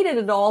created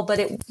it all, but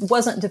it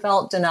wasn't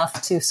developed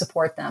enough to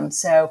support them.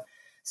 So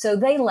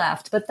they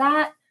left. But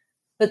that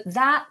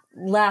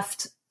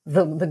left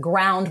the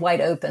ground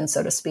wide open,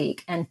 so to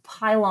speak. And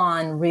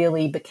Pylon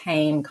really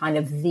became kind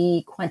of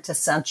the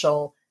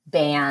quintessential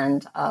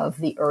band of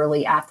the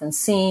early Athens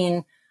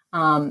scene,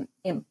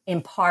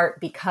 in part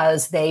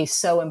because they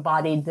so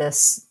embodied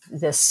this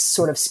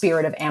sort of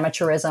spirit of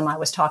amateurism I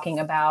was talking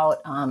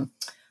about.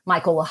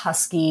 Michael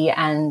Lahusky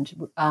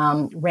and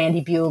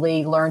Randy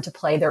Bewley learned to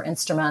play their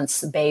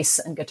instruments, the bass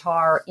and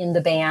guitar, in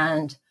the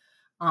band.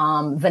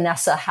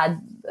 Vanessa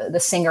the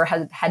singer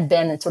had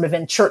been sort of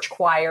in church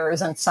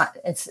choirs and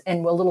a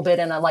little bit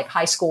in a like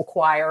high school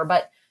choir,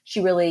 but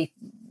she really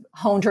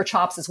honed her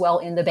chops as well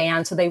in the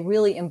band. So they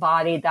really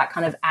embodied that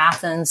kind of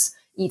Athens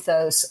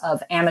ethos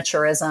of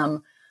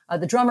amateurism.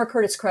 The drummer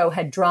Curtis Crow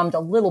had drummed a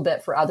little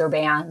bit for other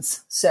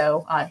bands,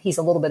 so he's has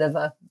a little bit of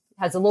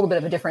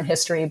a different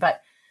history.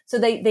 But so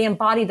they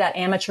embodied that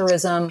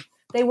amateurism.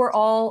 They were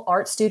all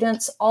art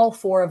students, all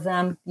four of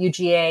them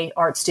UGA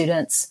art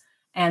students.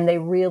 And they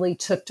really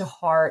took to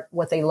heart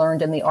what they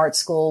learned in the art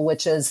school,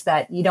 which is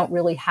that you don't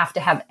really have to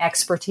have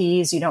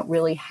expertise. You don't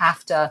really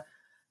have to,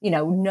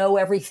 know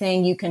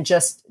everything. You can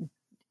just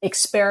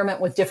experiment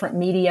with different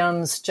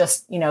mediums.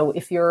 Just,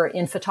 if you're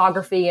in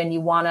photography and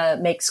you want to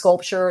make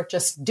sculpture,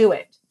 just do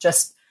it.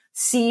 Just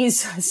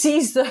seize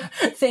the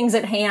things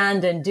at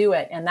hand and do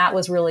it. And that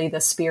was really the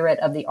spirit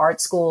of the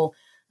art school,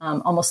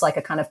 almost like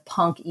a kind of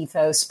punk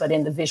ethos, but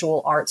in the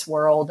visual arts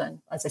world. And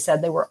as I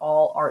said, they were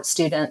all art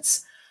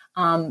students.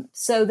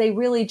 So they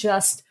really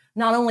just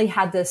not only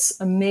had this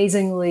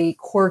amazingly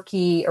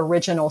quirky,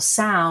 original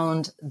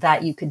sound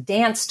that you could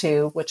dance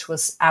to, which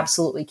was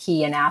absolutely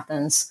key in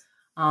Athens,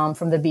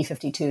 from the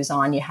B-52s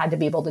on. You had to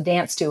be able to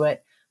dance to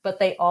it, but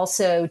they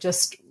also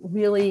just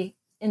really,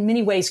 in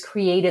many ways,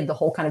 created the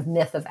whole kind of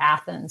myth of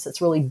Athens.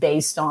 It's really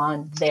based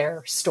on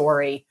their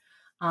story.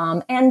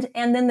 And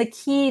then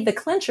the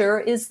clincher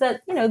is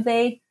that,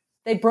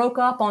 they broke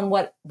up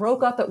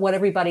at what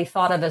everybody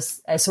thought of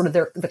as sort of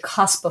the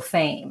cusp of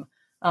fame.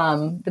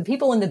 The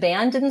people in the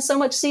band didn't so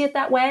much see it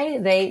that way.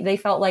 They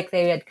felt like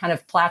they had kind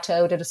of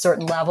plateaued at a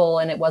certain level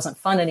and it wasn't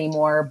fun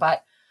anymore.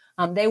 But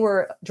they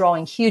were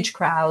drawing huge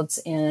crowds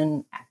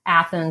in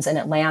Athens and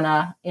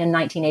Atlanta in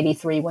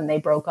 1983 when they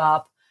broke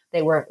up.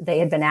 They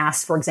had been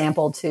asked, for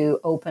example, to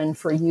open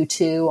for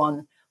U2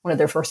 on one of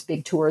their first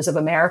big tours of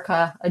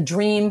America, a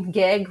dream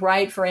gig,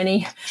 right, for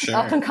any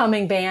up and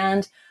coming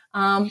band.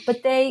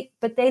 But they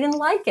didn't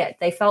like it.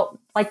 They felt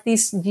like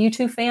these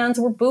U2 fans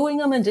were booing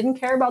them and didn't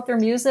care about their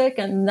music,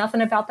 and nothing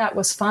about that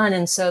was fun.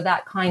 And so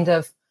that kind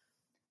of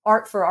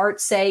art for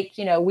art's sake,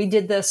 we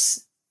did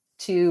this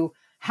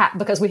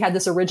because we had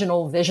this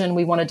original vision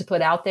we wanted to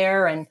put out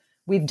there, and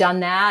we've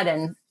done that,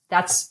 and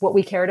that's what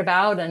we cared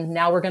about. And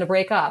now we're going to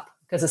break up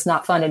because it's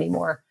not fun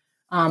anymore.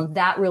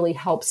 That really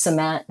helped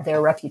cement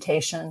their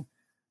reputation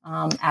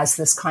as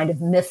this kind of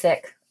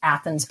mythic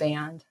Athens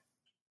band.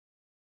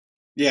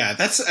 Yeah,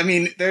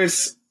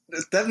 there's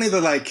definitely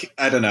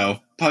the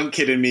punk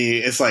kid in me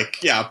is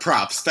like, yeah,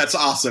 props. That's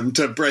awesome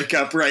to break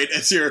up right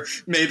as you're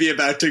maybe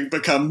about to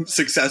become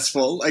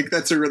successful. Like,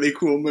 that's a really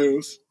cool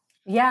move.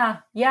 Yeah.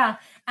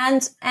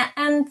 And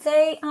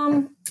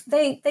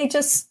they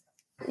just,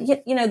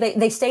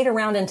 they stayed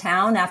around in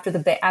town after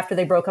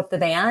they broke up the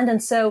band.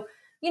 And so,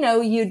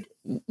 you'd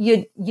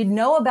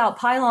know about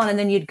Pylon, and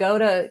then you'd go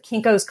to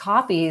Kinko's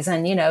Copies,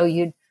 and,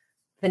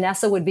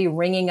 Vanessa would be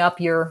ringing up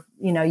your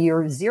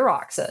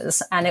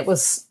Xeroxes, and it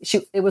was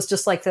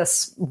just like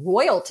this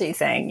royalty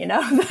thing,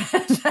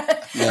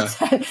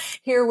 that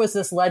here was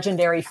this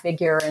legendary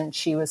figure, and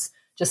she was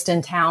just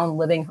in town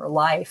living her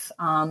life.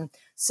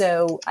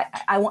 So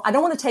I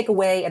don't want to take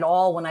away at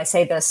all when I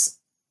say this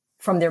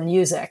from their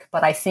music,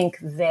 but I think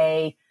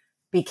they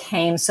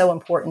became so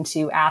important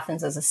to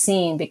Athens as a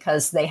scene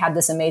because they had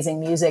this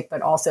amazing music,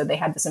 but also they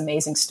had this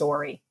amazing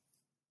story.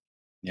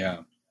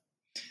 Yeah.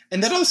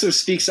 And that also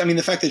speaks,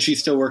 the fact that she's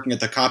still working at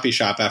the copy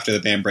shop after the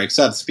band breaks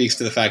up speaks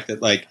to the fact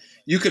that,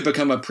 you could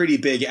become a pretty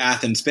big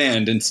Athens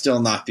band and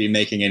still not be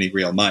making any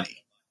real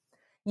money.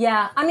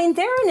 Yeah.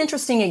 They're an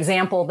interesting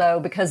example, though,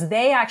 because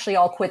they actually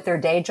all quit their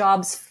day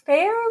jobs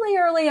fairly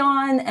early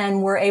on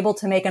and were able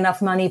to make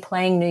enough money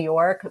playing New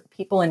York.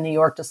 People in New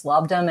York just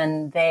loved them,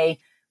 and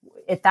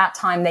at that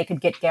time, they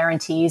could get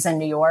guarantees in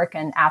New York,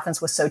 and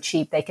Athens was so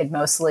cheap they could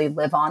mostly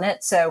live on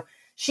it. So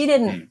she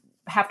didn't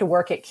have to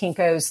work at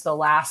Kinko's the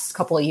last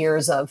couple of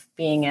years of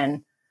being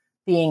in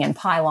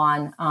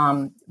Pylon.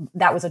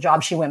 That was a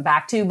job she went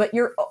back to. But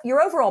your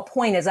overall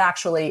point is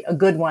actually a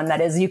good one.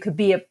 That is, you could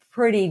be a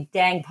pretty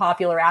dang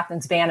popular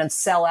Athens band and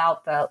sell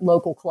out the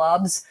local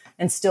clubs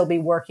and still be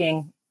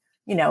working,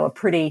 a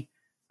pretty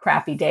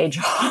crappy day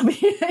job.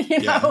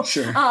 Yeah,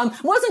 sure.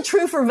 Wasn't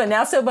true for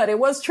Vanessa, but it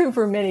was true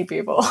for many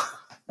people.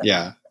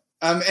 Yeah.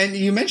 And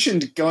you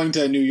mentioned going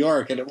to New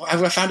York, and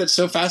I found it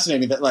so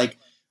fascinating that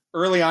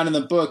early on in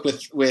the book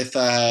with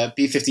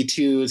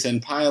B-52s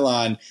and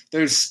Pylon,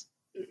 there's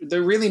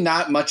really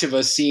not much of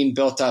a scene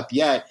built up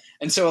yet.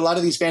 And so a lot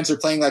of these bands are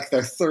playing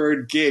their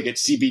third gig at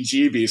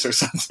CBGB's or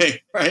something,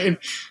 right?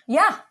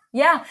 Yeah.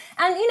 Yeah.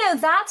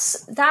 And,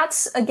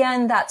 that's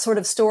again, that sort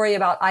of story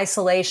about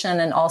isolation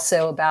and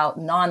also about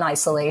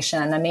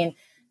non-isolation.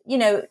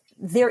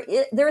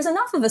 there's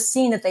enough of a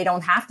scene that they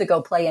don't have to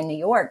go play in New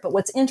York. But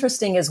what's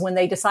interesting is when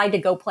they decide to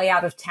go play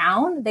out of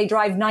town, they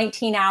drive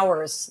 19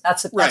 hours.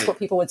 That's what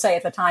people would say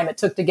at the time it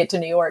took to get to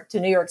New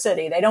York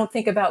City. They don't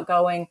think about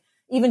going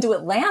even to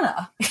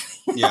Atlanta.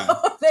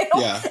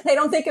 They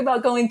don't think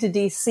about going to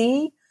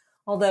DC.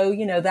 Although,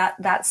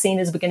 that scene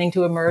is beginning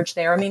to emerge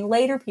there. I mean,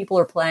 later people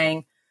are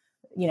playing,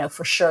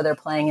 for sure they're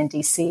playing in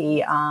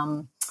DC.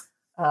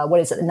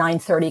 What is it? The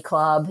 930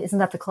 Club. Isn't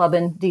that the club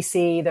in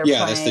DC?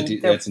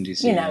 That's in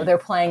DC. They're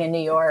playing in New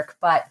York,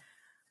 but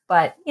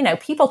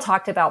people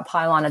talked about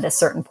Pylon at a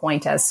certain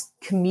point as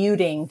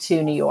commuting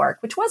to New York,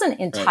 which wasn't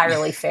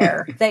entirely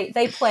fair.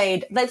 They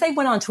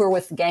went on tour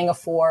with Gang of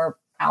Four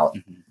out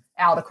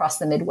across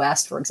the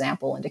Midwest, for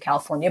example, into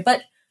California.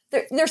 But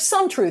there's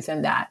some truth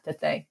in that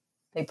they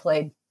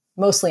played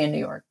mostly in New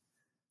York.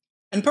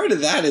 And part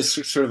of that is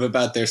sort of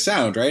about their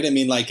sound, right? I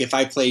mean, like if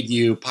I played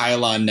you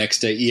Pylon next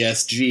to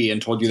ESG and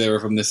told you they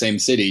were from the same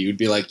city, you'd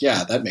be like,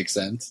 yeah, that makes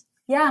sense.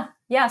 Yeah.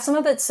 Some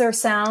of it's their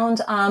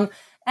sound. And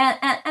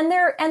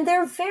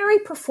they're very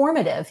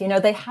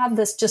performative. They have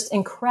this just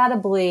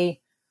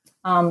incredibly,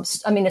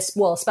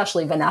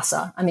 especially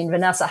Vanessa. I mean,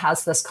 Vanessa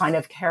has this kind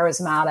of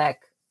charismatic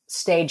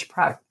stage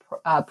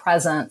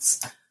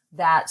presence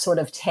that sort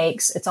of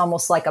it's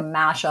almost like a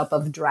mashup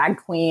of drag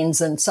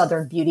queens and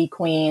Southern beauty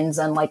queens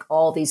and like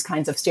all these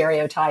kinds of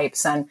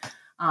stereotypes. And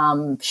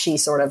she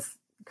sort of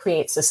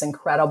creates this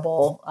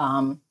incredible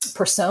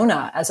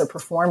persona as a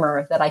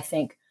performer that I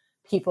think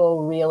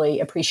people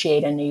really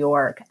appreciate in New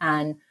York.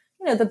 And,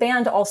 the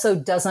band also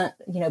doesn't,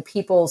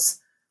 people's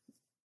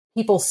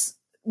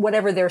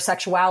whatever their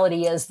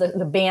sexuality is,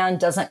 the band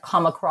doesn't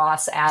come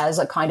across as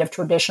a kind of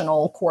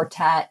traditional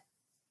quartet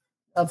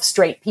of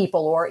straight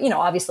people, or,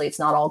 obviously it's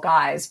not all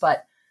guys,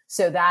 but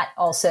so that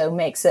also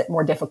makes it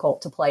more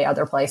difficult to play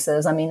other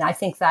places. I mean, I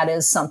think that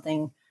is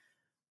something,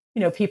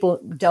 people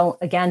don't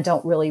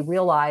really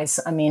realize.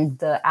 I mean,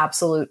 the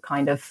absolute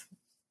kind of,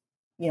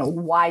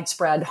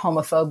 widespread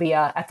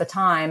homophobia at the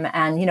time.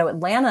 And,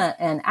 Atlanta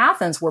and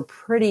Athens were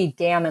pretty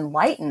damn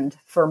enlightened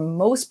for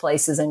most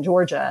places in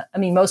Georgia. I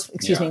mean, most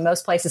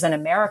places in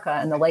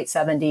America in the late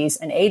 70s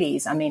and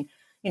 80s. I mean,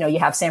 you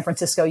have San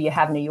Francisco, you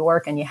have New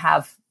York, and you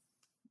have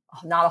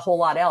not a whole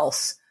lot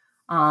else.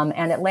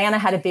 And Atlanta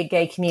had a big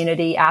gay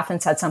community.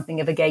 Athens had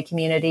something of a gay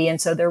community. And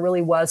so there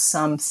really was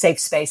some safe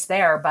space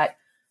there. But,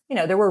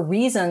 there were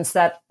reasons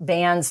that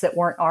bands that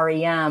weren't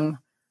REM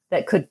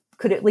that could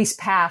at least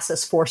pass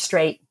as four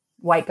straight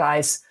white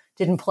guys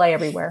didn't play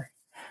everywhere.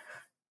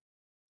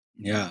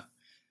 Yeah.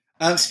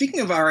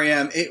 Speaking of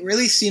REM, it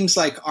really seems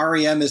like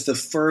REM is the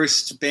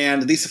first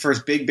band, at least the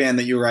first big band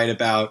that you write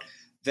about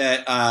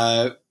that,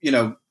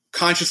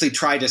 consciously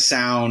tried to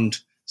sound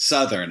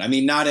Southern. I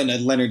mean, not in a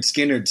Leonard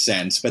Skinner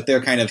sense, but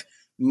they're kind of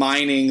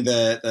mining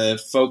the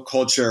folk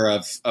culture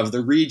of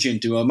the region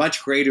to a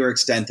much greater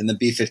extent than the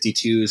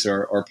B-52s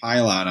or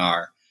Pylon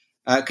are.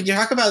 Could you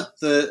talk about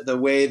the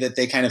way that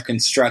they kind of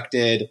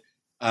constructed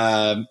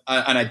an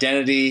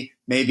identity,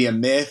 maybe a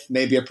myth,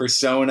 maybe a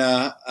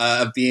persona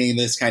of being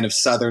this kind of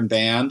Southern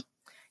band?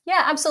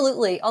 Yeah,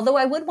 absolutely. Although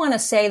I would want to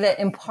say that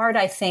in part,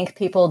 I think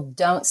people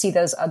don't see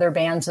those other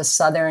bands as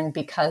Southern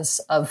because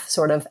of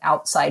sort of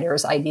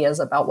outsiders' ideas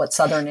about what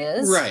Southern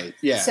is. Right,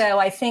 yeah. So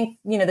I think,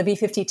 the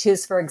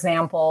B-52s, for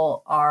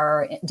example,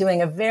 are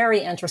doing a very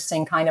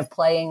interesting kind of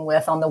playing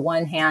with, on the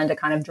one hand, a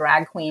kind of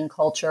drag queen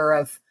culture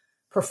of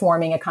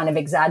performing a kind of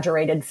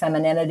exaggerated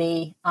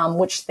femininity,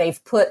 which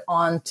they've put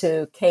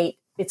onto Kate.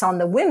 It's on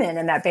the women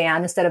in that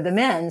band instead of the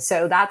men.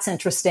 So that's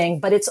interesting.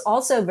 But it's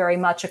also very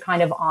much a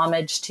kind of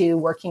homage to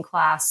working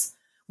class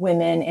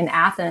women in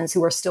Athens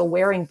who are still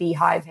wearing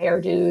beehive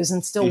hairdos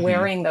and still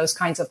wearing those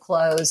kinds of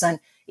clothes. And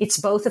it's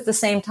both at the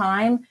same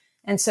time.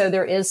 And so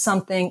there is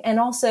something. And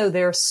also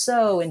they're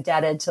so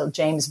indebted to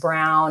James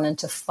Brown and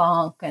to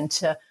funk and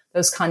to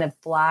those kind of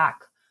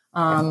Black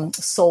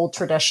soul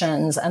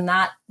traditions, and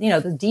that,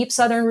 the deep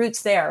Southern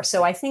roots there.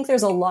 So I think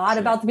there's a lot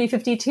about the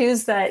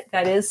B-52s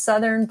that is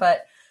Southern,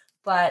 but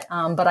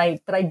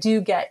I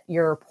do get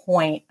your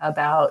point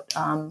about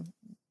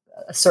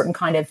a certain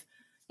kind of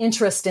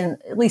interest in,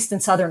 at least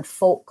in Southern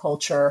folk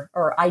culture,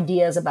 or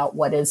ideas about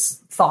what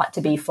is thought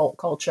to be folk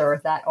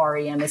culture that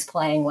REM is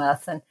playing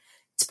with. And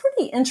it's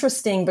pretty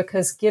interesting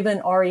because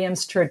given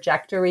REM's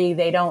trajectory,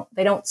 they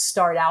don't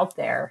start out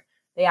there.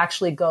 They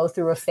actually go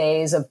through a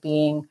phase of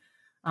being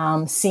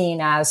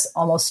seen as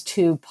almost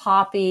too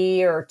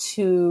poppy or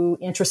too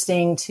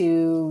interesting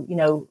to,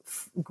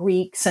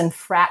 Greeks and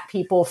frat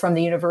people from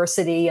the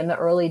university in the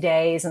early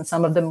days. And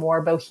some of the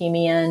more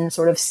bohemian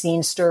sort of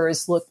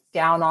scenesters look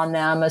down on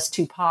them as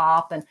too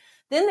pop. And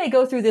then they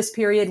go through this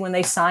period when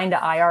they sign to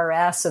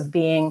IRS of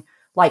being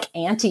like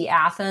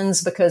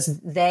anti-Athens because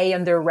they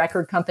and their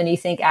record company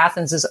think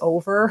Athens is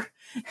over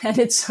and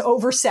it's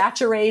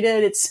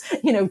oversaturated. It's,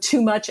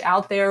 too much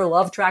out there.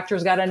 Love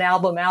Tractor's got an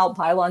album out.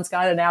 Pylon's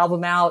got an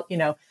album out.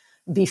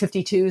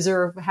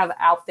 B-52s have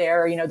out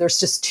there. There's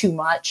just too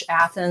much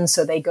Athens.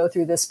 So they go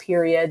through this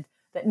period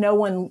that no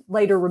one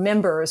later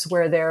remembers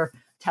where they're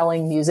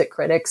telling music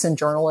critics and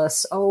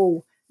journalists,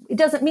 oh, it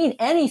doesn't mean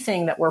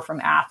anything that we're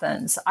from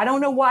Athens. I don't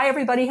know why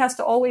everybody has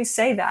to always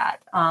say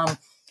that.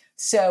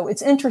 So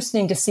it's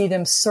interesting to see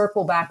them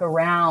circle back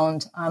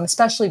around,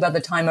 especially by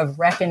the time of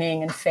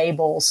Reckoning and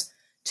Fables,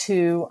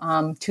 to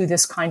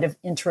this kind of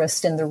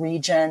interest in the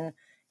region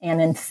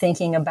and in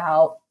thinking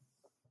about,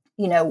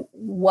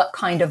 what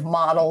kind of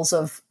models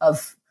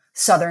of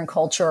Southern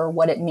culture,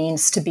 what it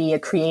means to be a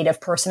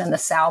creative person in the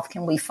South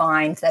can we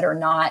find that are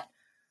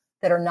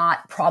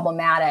not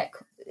problematic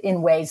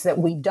in ways that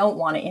we don't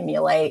want to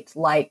emulate,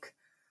 like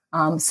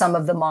some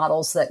of the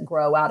models that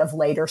grow out of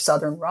later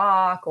Southern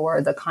rock,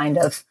 or the kind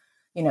of,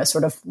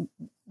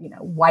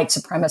 white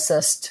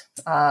supremacist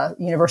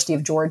University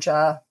of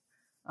Georgia.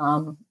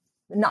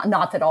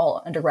 Not that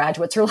all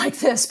undergraduates are like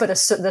this, but the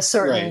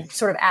certain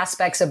sort of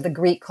aspects of the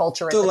Greek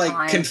culture at the time.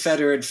 Like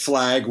Confederate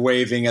flag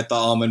waving at the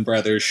Allman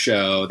Brothers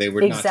show. They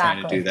were not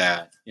trying to do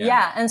that.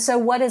 Yeah. And so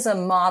what is a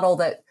model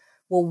that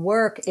will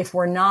work if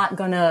we're not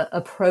going to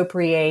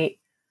appropriate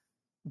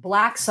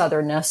Black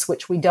Southernness,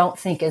 which we don't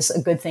think is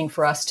a good thing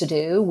for us to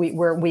do.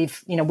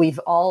 We've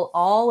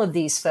all of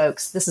these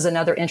folks. This is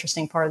another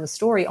interesting part of the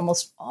story.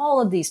 Almost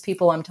all of these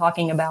people I'm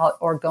talking about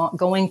are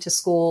going to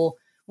school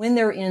when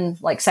they're in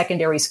like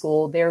secondary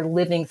school. They're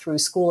living through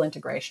school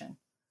integration.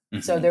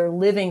 Mm-hmm. So they're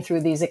living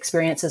through these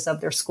experiences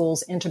of their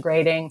schools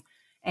integrating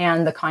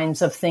and the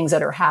kinds of things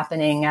that are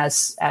happening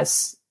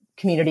as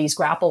communities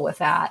grapple with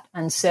that.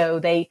 And so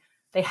they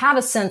have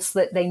a sense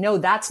that they know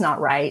that's not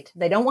right.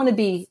 They don't want to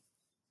be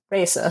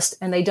racist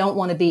and they don't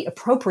want to be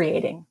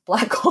appropriating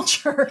Black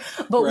culture.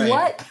 But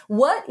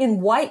what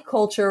in white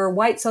culture,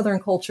 white Southern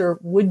culture,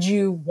 would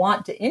you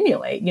want to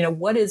emulate?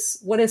 What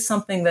is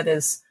something that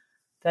is,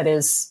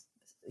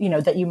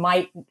 that you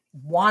might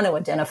want to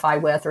identify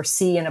with or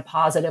see in a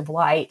positive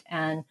light.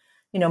 And,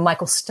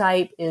 Michael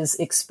Stipe is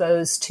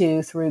exposed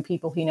to through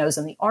people he knows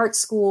in the art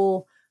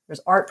school. There's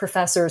art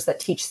professors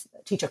that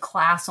teach a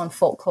class on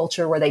folk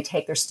culture where they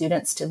take their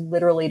students to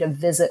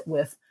visit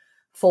with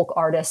folk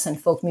artists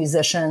and folk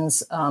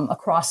musicians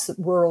across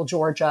rural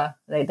Georgia.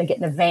 They get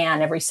in a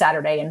van every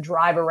Saturday and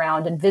drive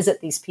around and visit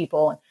these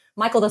people. And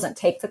Michael doesn't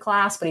take the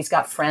class, but he's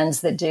got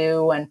friends that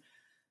do and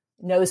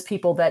knows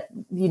people that,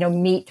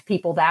 meet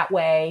people that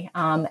way.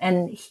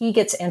 And he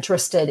gets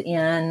interested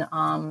in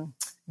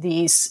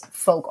these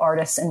folk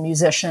artists and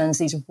musicians,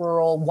 these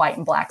rural white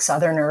and Black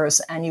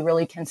Southerners. And you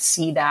really can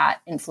see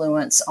that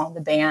influence on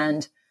the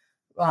band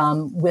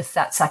with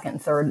the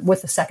second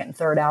and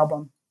third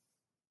album.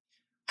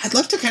 I'd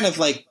love to kind of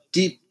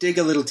dig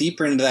a little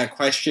deeper into that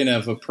question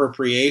of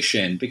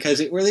appropriation,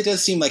 because it really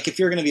does seem like if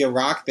you're going to be a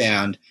rock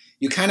band,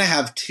 you kind of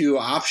have two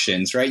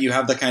options, right? You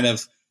have the kind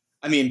of,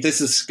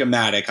 this is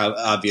schematic,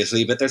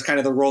 obviously, but there's kind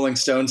of the Rolling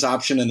Stones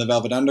option and the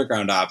Velvet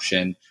Underground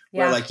option,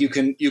 where you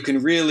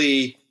can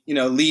really,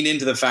 lean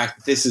into the fact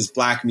that this is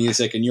Black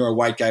music and you're a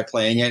white guy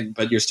playing it,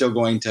 but you're still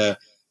going to,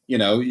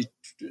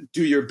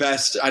 do your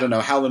best,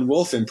 Howlin'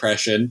 Wolf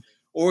impression,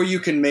 or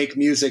you can make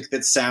music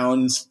that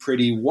sounds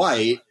pretty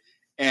white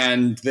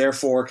and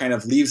therefore kind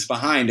of leaves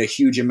behind a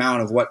huge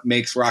amount of what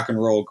makes rock and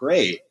roll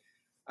great.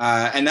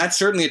 And that's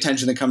certainly a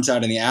tension that comes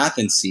out in the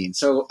Athens scene.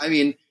 So,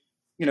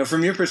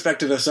 from your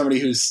perspective of somebody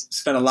who's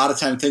spent a lot of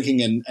time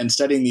thinking and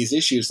studying these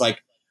issues,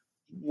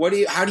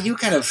 how do you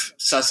kind of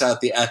suss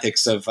out the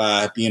ethics of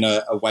being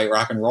a white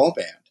rock and roll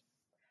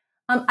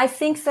band? I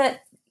think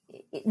that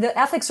the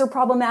ethics are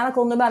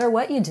problematical no matter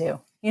what you do.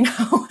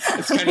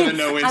 It's kind of a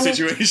no-win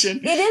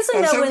situation. It is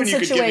a no-win situation. You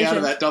could get me out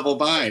of that double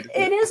bind.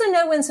 It is a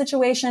no-win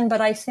situation,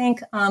 but I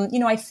think,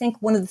 I think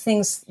one of the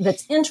things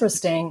that's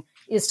interesting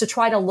is to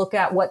try to look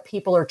at what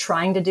people are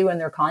trying to do in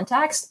their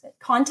context,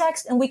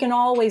 and we can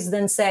always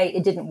then say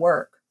it didn't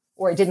work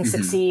or it didn't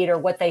succeed, or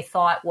what they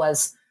thought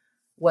was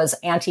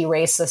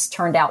anti-racist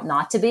turned out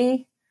not to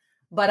be.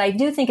 But I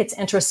do think it's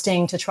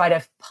interesting to try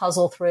to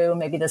puzzle through.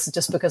 Maybe this is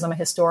just because I'm a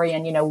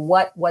historian.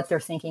 What they're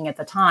thinking at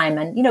the time,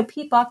 and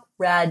Pete Buck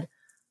read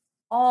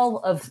all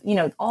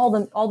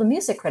the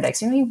music critics.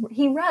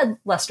 He read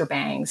Lester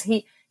Bangs.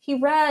 He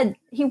read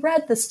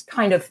this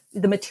kind of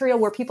the material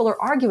where people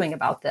are arguing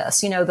about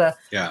this.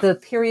 The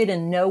period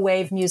in no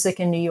wave music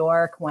in New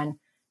York when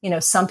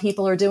some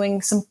people are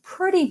doing some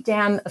pretty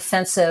damn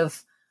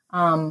offensive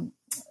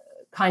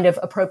kind of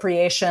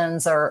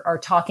appropriations, are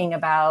talking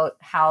about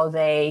how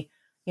they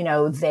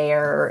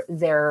they're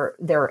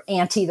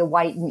anti the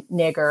white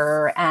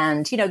nigger,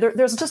 and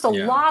there's just a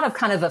lot of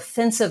kind of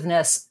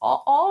offensiveness,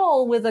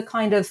 all with a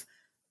kind of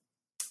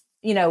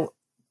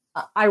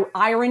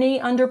irony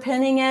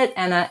underpinning it,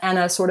 and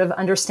a sort of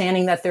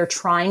understanding that they're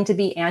trying to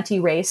be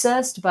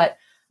anti-racist. But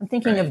I'm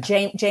thinking of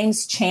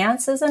James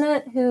Chance, isn't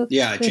it? Who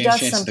James does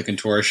Chance, the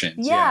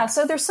contortions. Yeah,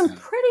 so there's some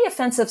pretty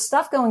offensive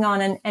stuff going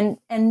on,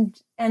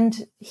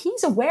 and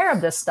he's aware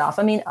of this stuff.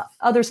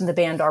 Others in the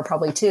band are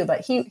probably too, but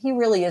he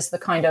really is the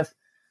kind of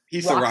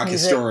he's the rock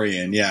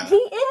historian. Yeah, he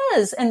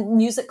is, and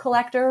music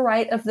collector,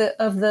 right, of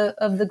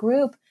the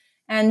group.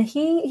 And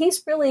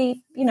he's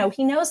really,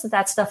 he knows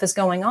that stuff is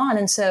going on.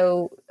 And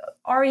so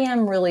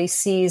REM really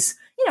sees,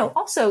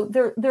 also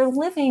they're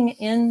living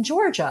in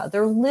Georgia.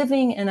 They're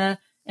living in a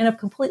in a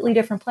completely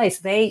different place.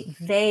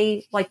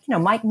 They like,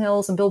 Mike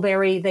Mills and Bill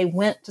Berry, they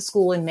went to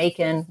school in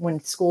Macon when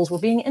schools were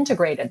being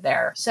integrated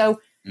there. So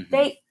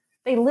they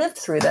lived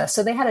through this.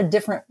 So they had a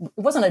different,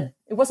 it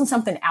wasn't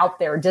something out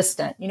there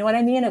distant. You know what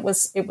I mean? It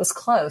was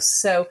close.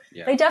 So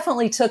they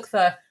definitely took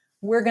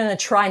we're going to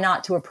try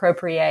not to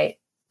appropriate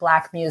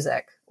Black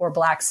music or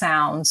Black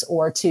sounds,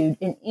 or to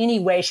in any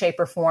way, shape,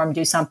 or form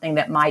do something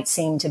that might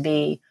seem to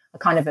be a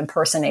kind of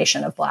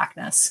impersonation of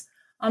Blackness.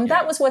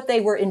 That was what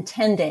they were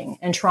intending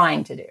and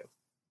trying to do.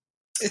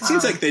 It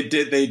seems like they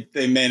did.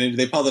 They managed.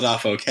 They pulled it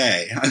off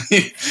okay. I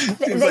mean, it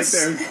seems like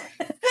they're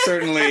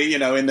certainly,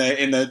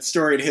 in the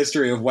storied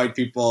history of white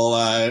people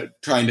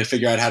trying to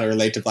figure out how to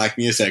relate to Black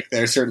music,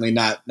 they're certainly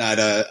not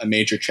a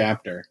major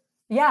chapter.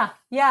 Yeah.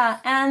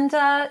 And,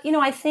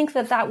 I think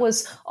that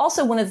was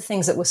also one of the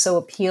things that was so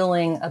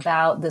appealing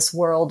about this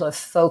world of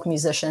folk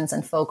musicians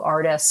and folk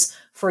artists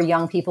for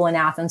young people in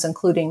Athens,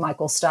 including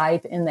Michael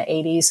Stipe in the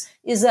 80s,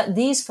 is that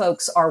these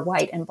folks are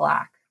white and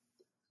Black.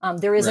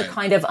 There is a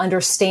kind of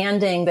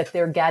understanding that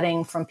they're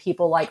getting from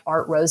people like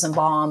Art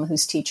Rosenbaum,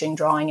 who's teaching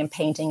drawing and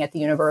painting at the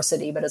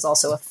university, but is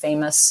also a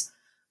famous,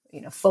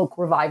 folk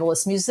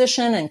revivalist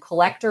musician and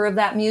collector of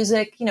that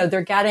music.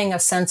 They're getting a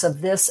sense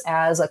of this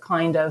as a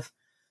kind of,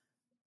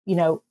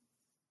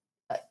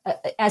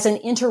 as an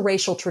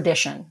interracial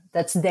tradition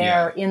that's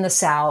there in the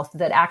South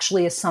that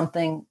actually is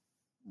something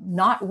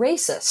not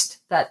racist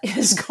that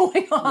is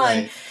going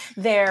on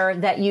there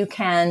that you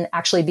can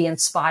actually be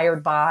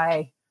inspired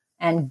by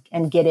and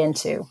get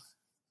into.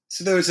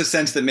 So there was a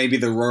sense that maybe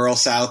the rural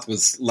South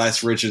was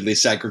less rigidly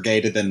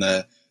segregated than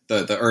the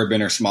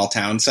urban or small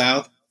town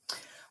South?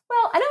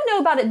 Well, I don't know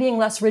about it being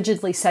less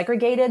rigidly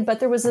segregated,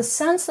 but there was a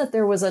sense that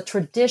there was a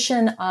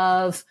tradition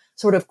of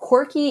sort of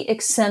quirky,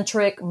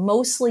 eccentric,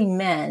 mostly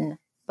men,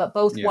 but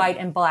both white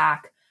and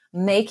Black,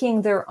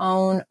 making their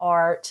own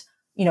art,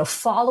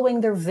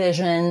 following their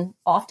vision,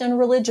 often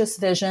religious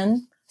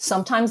vision,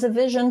 sometimes a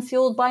vision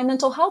fueled by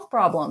mental health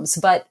problems,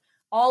 but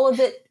all of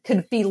it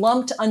could be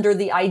lumped under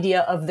the idea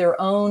of their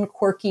own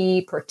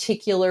quirky,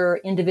 particular,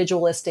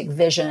 individualistic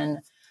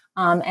vision.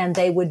 And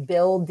they would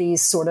build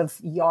these sort of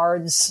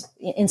yards,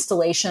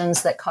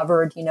 installations that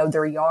covered,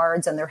 their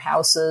yards and their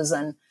houses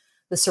and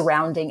the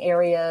surrounding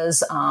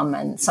areas.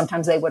 And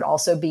sometimes they would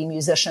also be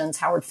musicians.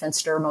 Howard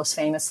Finster, most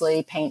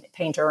famously,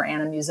 painter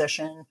and a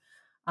musician,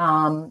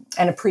 and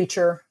a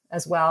preacher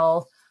as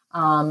well.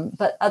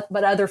 But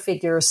other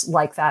figures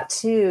like that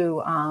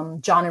too.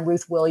 John and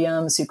Ruth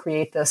Williams, who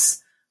create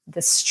this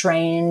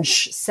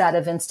strange set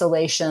of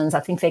installations. I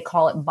think they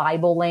call it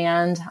Bible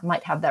Land. I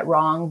might have that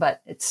wrong,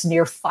 but it's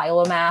near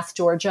Philomath,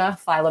 Georgia.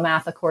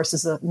 Philomath, of course,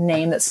 is a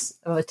name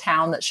of a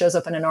town that shows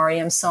up in an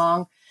REM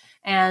song.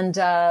 And,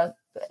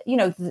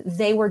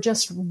 they were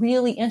just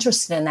really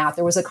interested in that.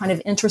 There was a kind of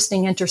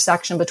interesting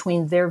intersection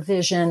between their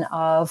vision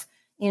of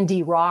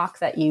indie rock,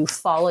 that you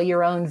follow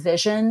your own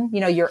vision,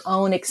 your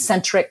own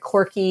eccentric,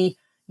 quirky,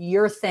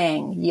 your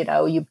thing,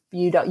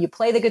 you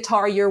play the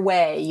guitar your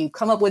way, you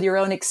come up with your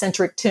own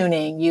eccentric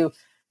tuning,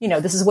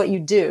 this is what you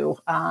do.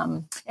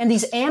 And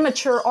these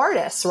amateur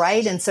artists,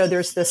 right? And so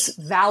there's this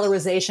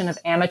valorization of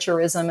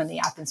amateurism in the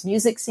Athens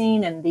music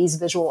scene, and these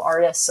visual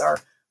artists are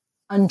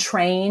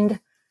untrained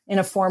in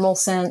a formal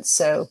sense.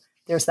 So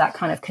there's that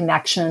kind of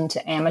connection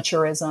to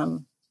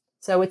amateurism.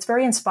 So it's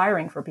very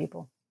inspiring for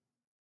people.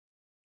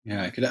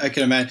 Yeah, I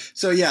could imagine.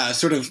 So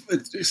sort of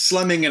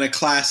slumming in a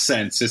class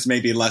sense is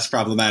maybe less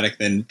problematic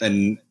than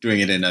doing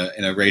it in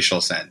a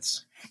racial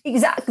sense.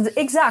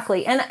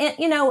 Exactly.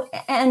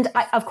 And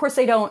of course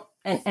they don't,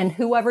 and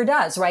whoever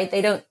does, right?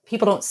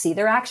 People don't see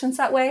their actions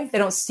that way. They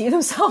don't see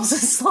themselves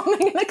as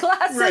slumming in a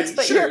class sense,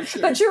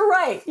 but you're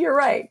right. You're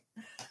right.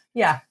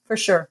 Yeah, for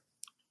sure.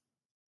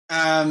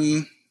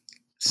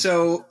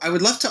 So I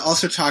would love to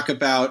also talk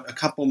about a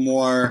couple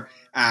more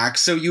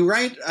acts. So you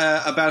write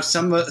about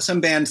some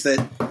bands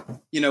that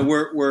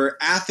were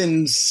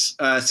Athens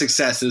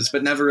successes,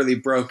 but never really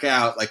broke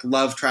out, like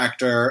Love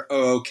Tractor,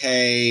 OOK,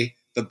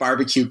 the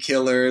Barbecue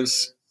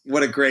Killers.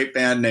 What a great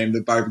band name,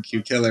 the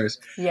Barbecue Killers.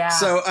 Yeah.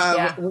 So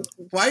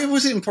why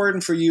was it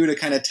important for you to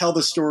kind of tell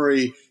the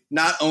story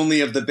not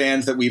only of the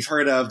bands that we've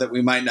heard of that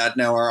we might not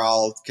know are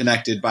all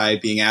connected by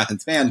being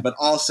Athens bands, but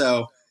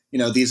also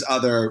these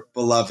other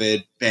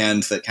beloved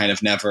bands that kind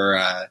of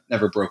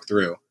never broke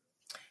through?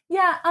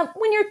 Yeah,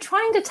 when you're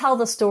trying to tell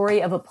the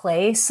story of a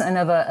place and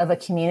of a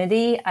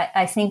community,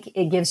 I think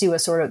it gives you a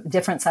sort of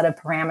different set of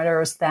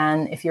parameters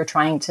than if you're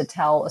trying to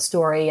tell a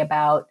story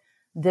about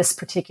this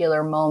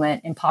particular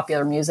moment in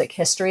popular music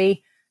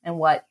history and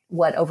what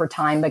over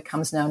time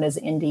becomes known as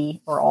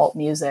indie or alt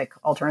music,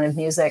 alternative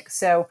music.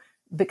 So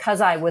because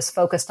I was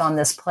focused on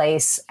this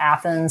place,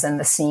 Athens, and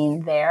the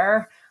scene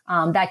there,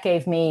 that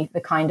gave me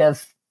the kind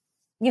of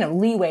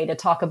leeway to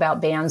talk about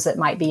bands that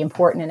might be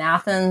important in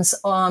Athens,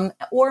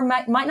 or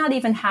might not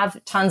even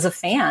have tons of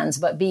fans,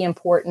 but be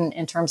important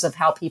in terms of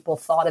how people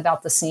thought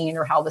about the scene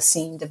or how the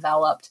scene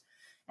developed.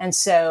 And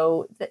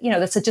so,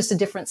 that's just a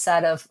different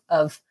set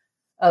of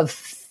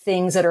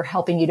things that are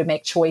helping you to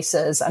make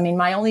choices. I mean,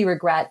 my only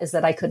regret is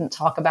that I couldn't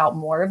talk about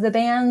more of the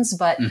bands,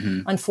 but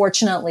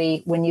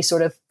unfortunately, when you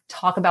sort of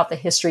talk about the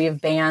history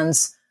of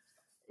bands,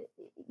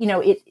 you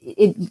know,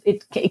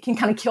 it can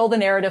kind of kill the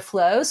narrative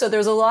flow. So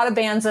there's a lot of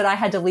bands that I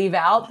had to leave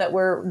out that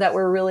were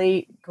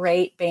really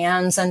great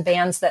bands and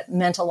bands that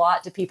meant a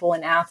lot to people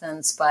in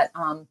Athens. But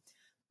one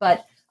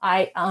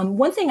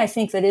thing I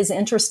think that is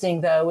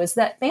interesting though is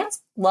that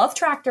bands, Love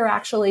Tractor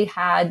actually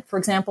had, for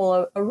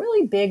example, a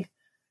really big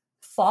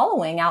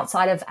following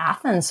outside of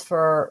Athens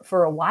for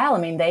a while. I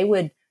mean, they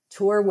would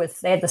tour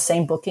they had the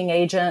same booking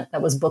agent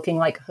that was booking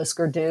like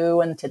Husker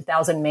Du and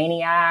 10,000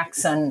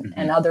 Maniacs and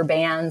other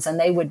bands. And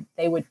they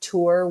would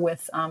tour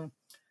with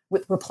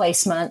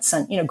Replacements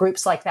and, you know,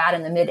 groups like that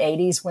in the mid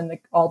 80s when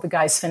all the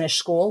guys finished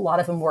school. A lot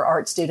of them were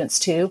art students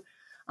too.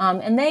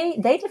 And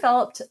they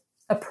developed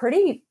a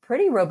pretty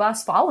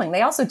robust following.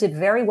 They also did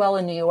very well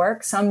in New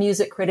York. Some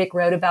music critic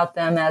wrote about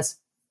them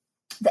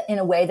in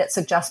a way that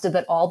suggested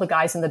that all the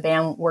guys in the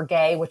band were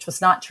gay, which was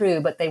not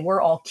true, but they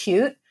were all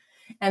cute.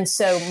 And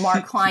so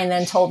Mark Klein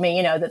then told me,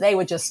 you know, that they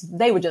would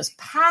just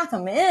pack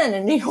them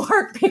in New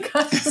York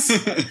because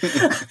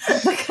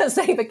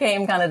they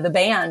became kind of the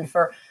band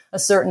for a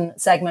certain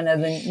segment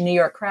of the New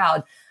York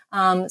crowd.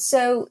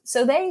 So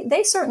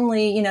they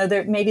certainly, you know,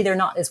 maybe they're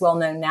not as well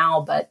known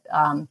now, but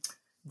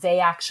they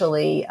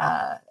actually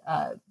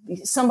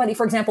somebody,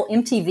 for example,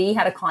 MTV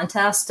had a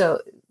contest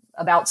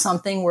about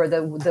something where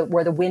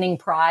the winning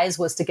prize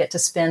was to get to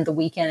spend the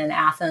weekend in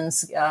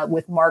Athens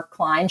with Mark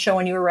Klein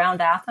showing you around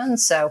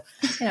Athens. So,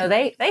 you know,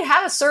 they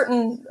had a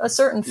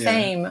certain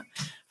fame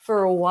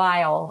for a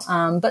while.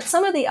 But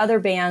some of the other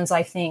bands,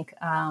 I think,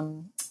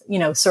 you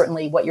know,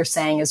 certainly what you're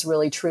saying is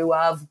really true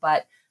of,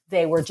 but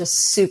they were just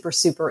super,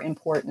 super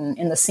important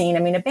in the scene. I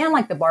mean, a band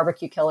like the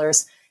Barbecue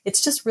Killers,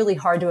 it's just really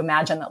hard to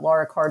imagine that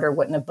Laura Carter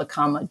wouldn't have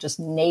become a just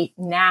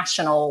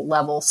national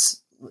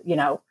levels, you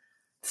know,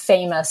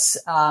 famous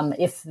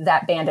if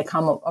that band had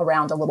come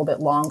around a little bit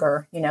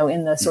longer, you know,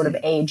 in the sort of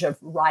age of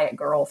Riot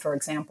Girl, for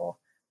example.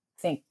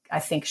 I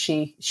think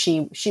she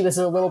was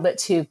a little bit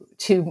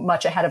too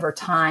much ahead of her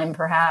time,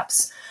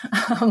 perhaps,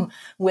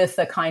 with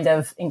the kind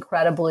of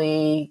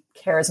incredibly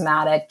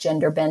charismatic,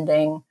 gender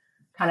bending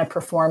kind of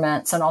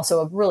performance, and also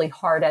a really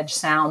hard edged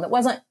sound that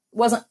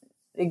wasn't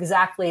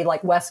exactly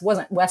like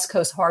wasn't West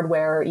Coast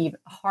hardcore,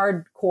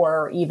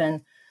 or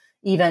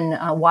even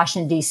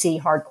Washington D.C.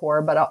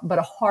 hardcore, but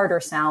a harder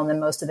sound than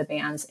most of the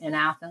bands in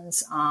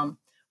Athens,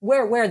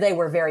 where they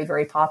were very,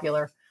 very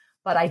popular.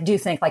 But I do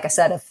think, like I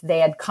said, if they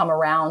had come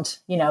around,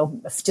 you know,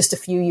 just a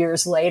few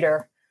years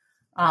later,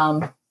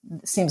 it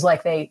seems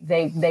like they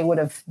would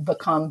have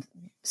become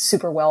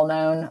super well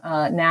known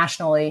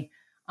nationally.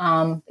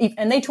 And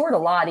they toured a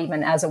lot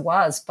even as it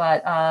was.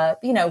 But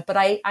you know, but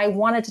I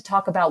wanted to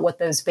talk about what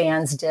those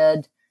bands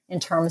did in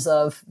terms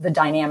of the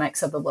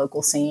dynamics of the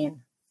local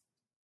scene.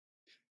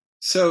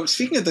 So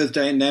speaking of the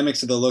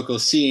dynamics of the local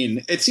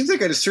scene, it seems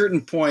like at a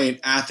certain point,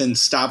 Athens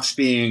stops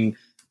being,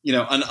 you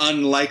know, an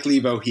unlikely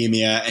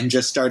Bohemia and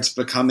just starts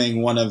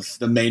becoming one of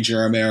the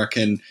major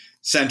American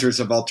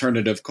centers of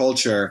alternative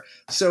culture.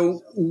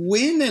 So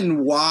when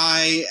and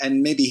why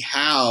and maybe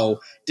how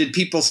did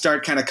people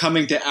start kind of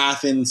coming to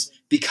Athens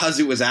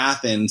because it was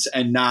Athens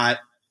and not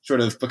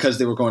sort of because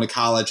they were going to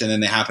college and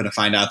then they happened to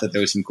find out that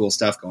there was some cool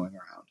stuff going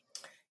around?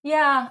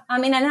 Yeah, I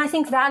mean, and I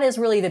think that is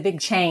really the big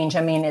change.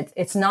 I mean,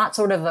 it's not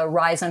sort of a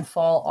rise and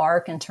fall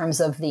arc in terms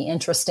of the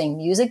interesting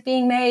music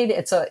being made.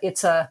 It's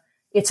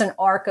an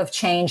arc of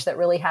change that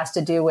really has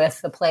to do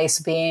with the place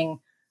being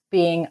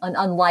an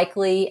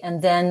unlikely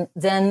and then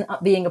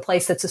being a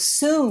place that's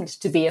assumed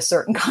to be a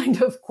certain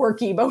kind of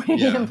quirky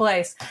bohemian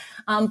place.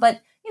 But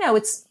you know,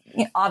 it's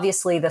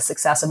obviously the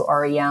success of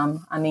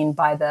REM. I mean,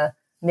 by the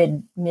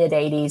mid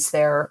 80s,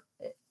 they're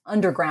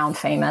underground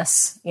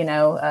famous. You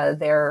know,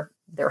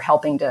 they're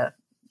helping to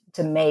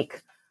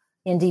make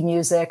indie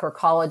music or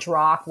college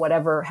rock,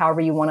 however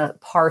you want to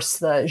parse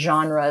the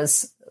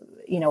genres,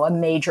 you know, a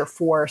major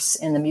force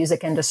in the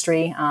music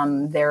industry.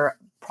 They're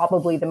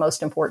probably the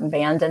most important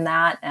band in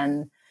that.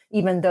 And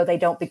even though they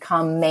don't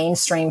become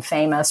mainstream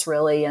famous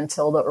really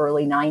until the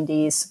early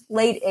 90s,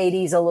 late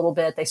 80s a little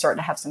bit, they start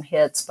to have some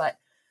hits, but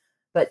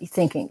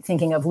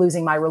thinking of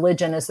Losing My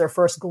Religion as their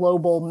first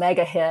global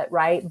mega hit,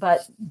 right?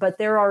 But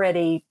they're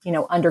already, you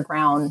know,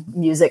 underground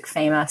music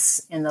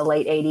famous in the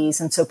late 80s.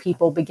 And so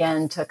people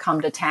begin to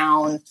come to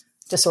town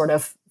to sort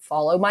of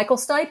follow Michael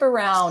Stipe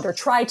around or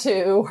try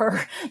to,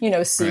 or, you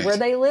know, see where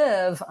they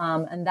live.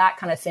 And that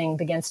kind of thing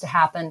begins to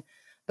happen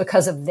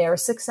because of their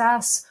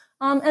success.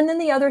 And then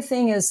the other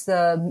thing is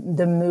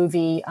the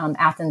movie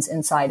Athens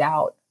Inside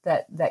Out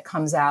that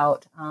comes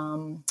out.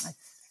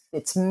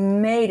 It's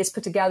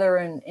put together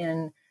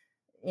in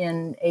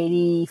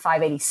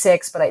 85,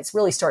 86, but it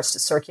really starts to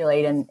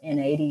circulate in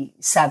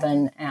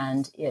 87.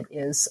 And it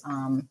is,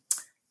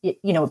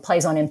 it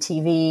plays on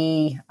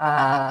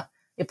MTV.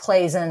 It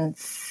plays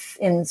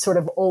in sort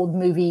of old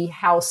movie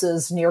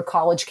houses near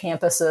college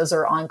campuses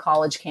or on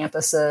college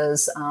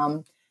campuses.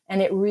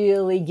 And it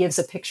really gives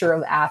a picture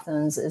of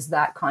Athens as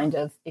that kind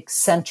of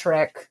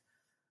eccentric,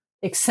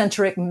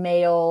 eccentric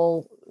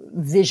male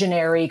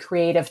visionary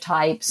creative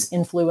types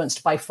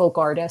influenced by folk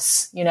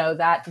artists.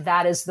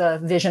 That is the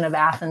vision of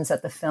Athens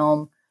that the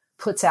film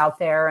puts out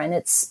there. And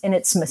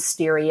it's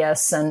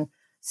mysterious and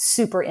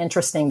super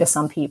interesting to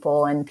some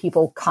people, and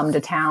people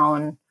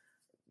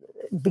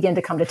begin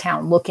to come to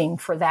town looking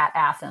for that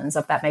Athens,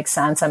 if that makes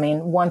sense. I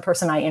mean, one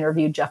person I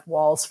interviewed, Jeff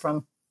Walls,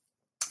 from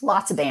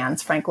lots of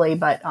bands, frankly,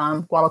 but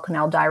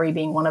Guadalcanal Diary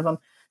being one of them,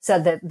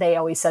 said that they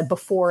always said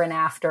before and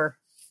after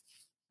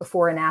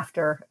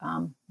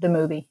the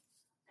movie.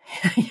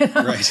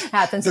 Right.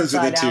 Athens. Those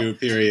are the two out.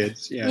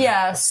 Periods. Yeah.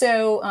 Yeah.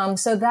 So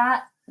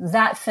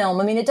that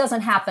film, I mean, it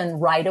doesn't happen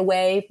right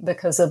away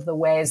because of the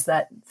ways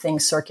that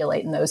things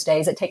circulate in those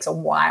days. It takes a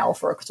while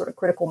for a sort of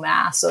critical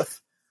mass of,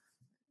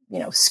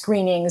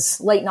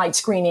 screenings, late night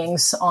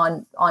screenings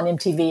on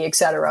MTV, et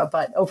cetera.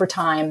 But over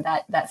time,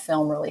 that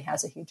film really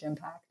has a huge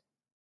impact.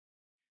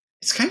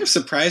 It's kind of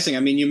surprising. I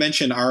mean, you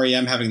mentioned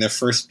REM having their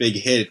first big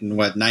hit in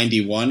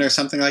 91 or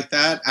something like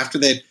that, after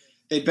they'd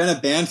been a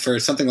band for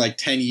something like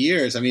 10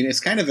 years. I mean, it's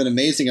kind of an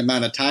amazing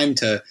amount of time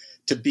to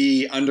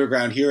be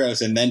underground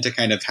heroes and then to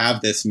kind of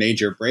have this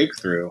major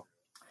breakthrough.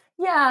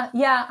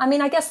 Yeah. I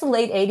mean, I guess the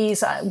late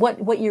 80s,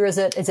 what year is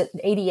it? Is it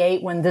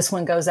 88 when this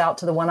one goes out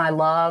to The One I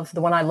Love?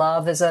 The One I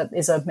Love is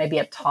maybe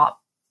a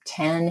top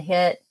 10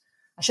 hit.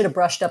 I should have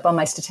brushed up on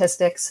my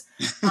statistics.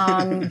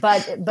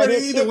 But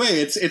either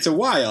way, it's a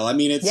while. I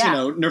mean, it's,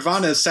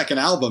 Nirvana's second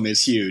album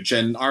is huge,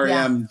 and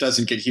REM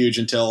doesn't get huge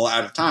until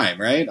Out of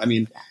Time, right? I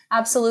mean,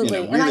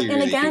 absolutely.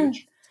 Really again,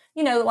 huge.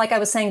 Like I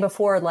was saying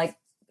before, like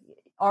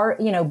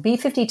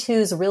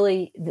B-52s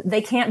really,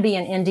 they can't be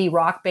an indie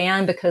rock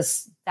band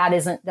because that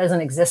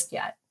doesn't exist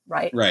yet.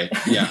 Right. Right.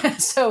 Yeah.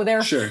 So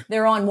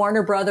they're on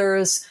Warner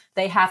Brothers.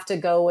 They have to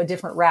go a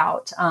different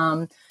route.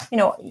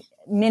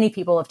 Many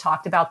people have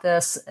talked about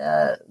this.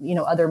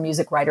 Other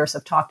music writers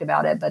have talked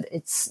about it, but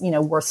it's,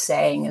 worth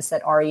saying is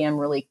that REM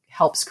really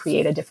helps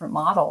create a different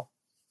model.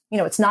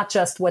 It's not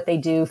just what they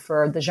do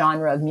for the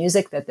genre of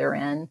music that they're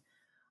in,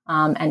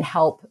 and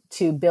help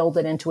to build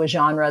it into a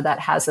genre that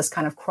has this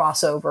kind of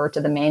crossover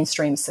to the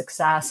mainstream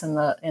success in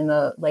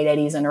the late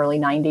 80s and early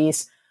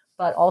 90s.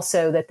 But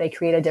also that they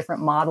create a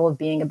different model of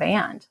being a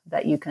band,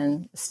 that you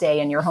can stay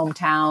in your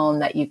hometown,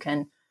 that you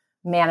can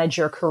manage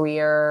your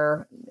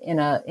career in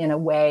a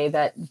way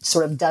that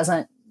sort of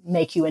doesn't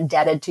make you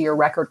indebted to your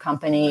record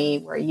company,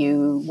 where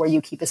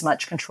you keep as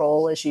much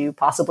control as you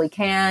possibly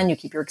can. You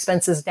keep your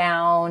expenses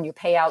down, your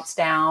payouts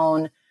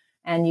down,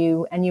 and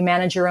you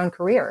manage your own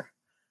career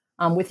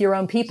with your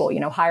own people.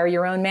 Hire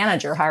your own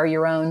manager, hire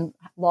your own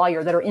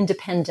lawyer that are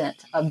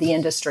independent of the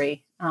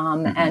industry,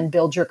 and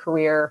build your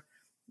career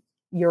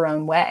your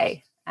own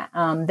way.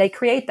 They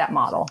create that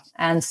model.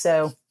 And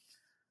so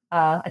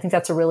I think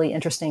that's a really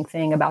interesting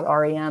thing about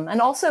REM, and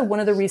also one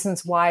of the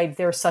reasons why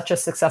they're such a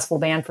successful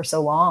band for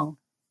so long.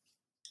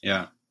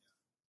 Yeah.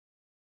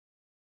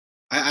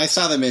 I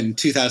saw them in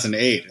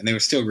 2008, and they were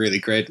still really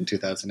great in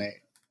 2008.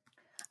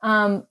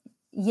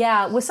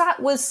 Yeah.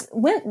 That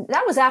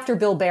was after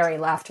Bill Berry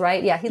left,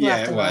 right? Yeah. He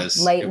left in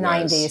the late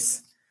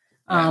 90s.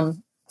 Yeah.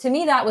 To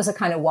me, that was a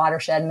kind of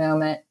watershed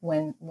moment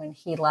when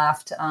he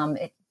left.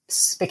 It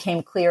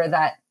became clear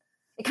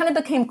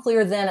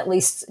then, at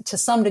least to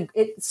some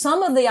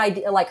of the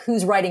idea, like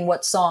who's writing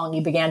what song,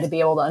 you began to be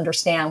able to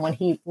understand when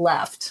he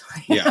left.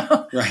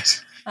 Yeah,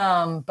 right.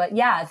 But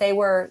yeah, they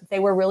were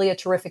really a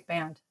terrific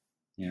band.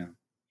 Yeah.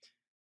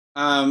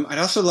 I'd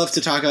also love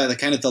to talk about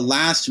the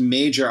last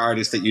major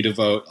artist that you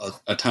devote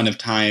a ton of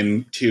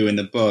time to in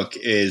the book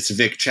is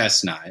Vic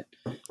Chesnutt,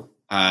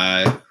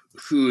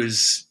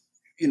 who's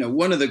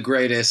one of the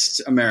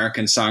greatest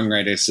American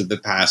songwriters of the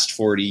past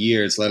 40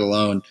 years, let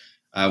alone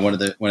one of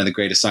the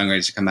greatest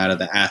songwriters to come out of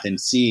the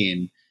Athens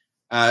scene.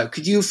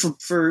 Could you,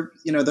 for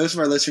those of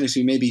our listeners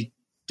who maybe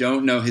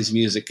don't know his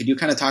music, could you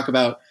kind of talk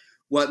about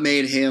what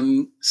made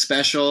him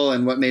special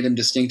and what made him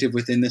distinctive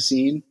within the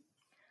scene?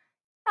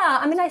 Yeah,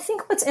 I mean, I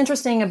think what's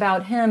interesting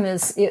about him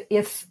is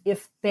if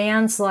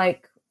bands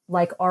like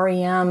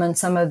REM and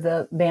some of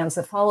the bands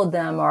that followed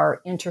them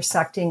are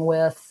intersecting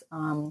with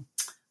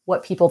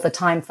what people at the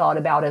time thought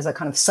about as a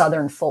kind of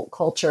Southern folk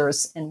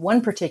cultures in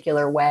one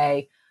particular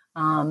way,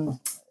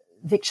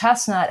 Vic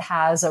Chesnutt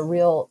has a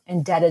real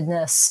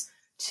indebtedness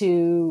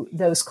to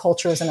those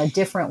cultures in a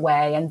different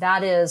way. And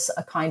that is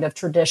a kind of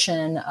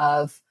tradition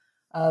of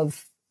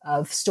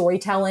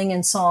storytelling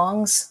in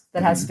songs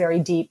that has very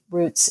deep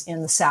roots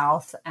in the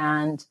South.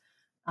 And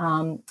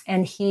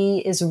he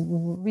is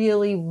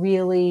really,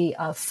 really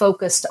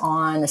focused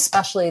on,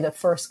 especially the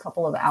first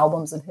couple of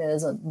albums of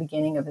his, at the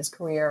beginning of his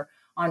career,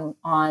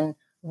 on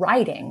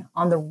writing,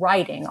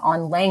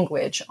 on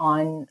language,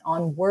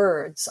 on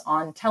words,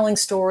 on telling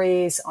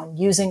stories, on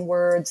using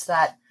words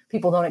that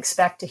people don't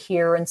expect to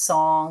hear in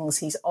songs.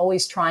 He's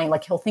always trying,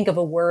 like he'll think of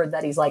a word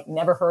that he's like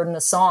never heard in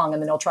a song,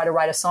 and then he'll try to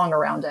write a song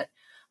around it.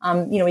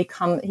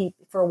 He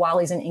for a while,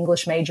 he's an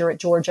English major at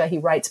Georgia. He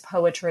writes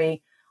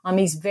poetry.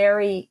 He's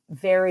very,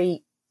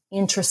 very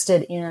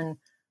interested in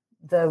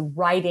the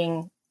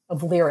writing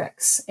of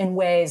lyrics in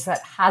ways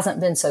that hadn't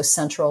been so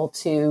central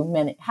to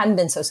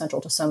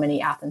so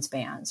many Athens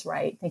bands,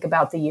 right? Think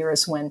about the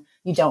years when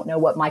you don't know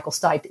what Michael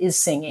Stipe is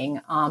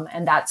singing,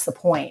 and that's the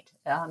point.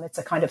 It's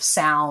a kind of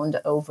sound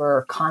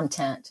over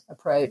content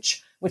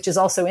approach, which is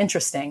also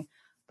interesting.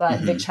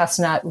 But Vic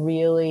Chestnut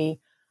really,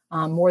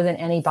 more than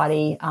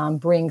anybody,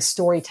 brings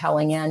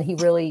storytelling in. He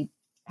really,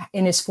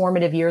 in his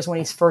formative years when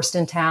he's first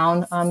in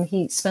town,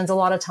 he spends a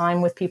lot of time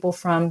with people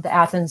from the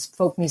Athens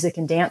Folk Music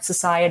and Dance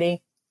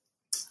Society,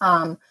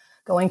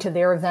 going to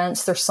their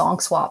events, their song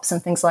swaps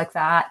and things like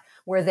that,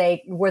 where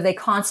they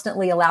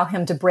constantly allow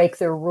him to break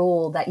their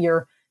rule that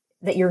you're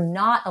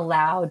not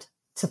allowed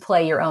to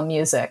play your own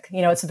music.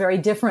 You know, it's very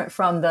different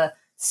from the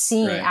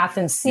scene, right.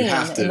 Athens scene.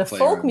 In the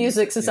Folk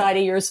Music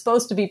Society, you're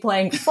supposed to be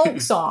playing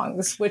folk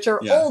songs, which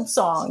are old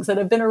songs that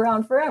have been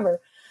around forever.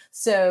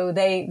 So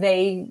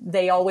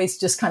they always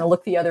just kind of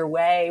look the other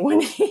way when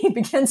he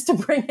begins to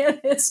bring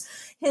in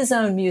his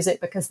own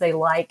music because they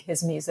like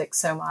his music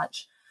so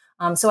much.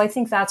 So I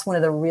think that's one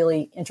of the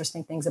really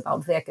interesting things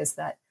about Vic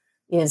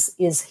is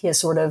his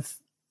sort of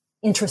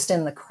interest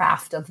in the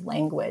craft of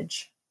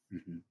language.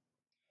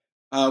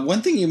 Mm-hmm.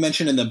 One thing you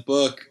mentioned in the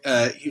book,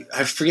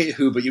 I forget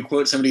who, but you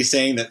quote somebody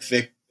saying that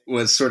Vic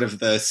was sort of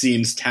the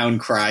scene's town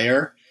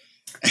crier.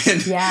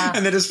 And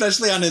then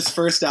especially on his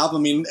first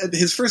album, I mean,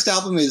 his first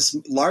album is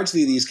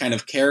largely these kind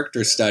of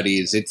character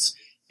studies.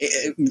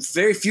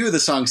 Very few of the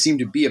songs seem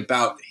to be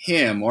about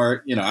him,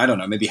 or, you know, I don't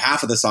know, maybe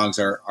half of the songs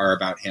are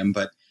about him,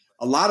 but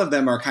a lot of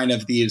them are kind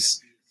of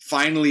these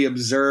finely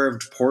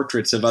observed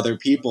portraits of other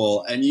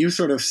people. And you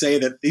sort of say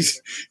that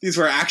these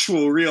were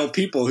actual real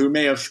people who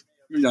may have,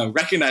 you know,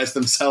 recognized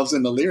themselves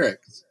in the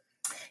lyrics.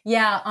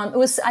 Yeah, I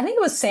think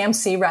it was Sam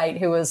Seawright,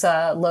 who was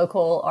a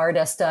local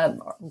artist, a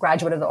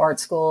graduate of the art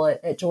school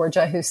at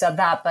Georgia, who said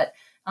that. But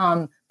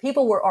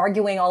people were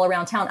arguing all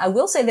around town. I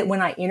will say that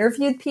when I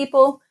interviewed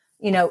people,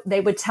 you know, they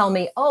would tell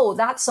me, oh,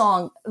 that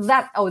song,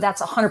 that's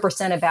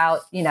 100% about,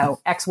 you know,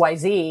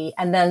 XYZ.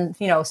 And then,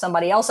 you know,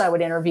 somebody else I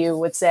would interview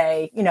would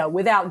say, you know,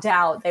 without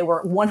doubt, they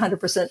were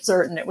 100%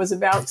 certain it was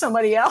about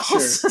somebody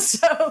else.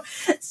 Sure.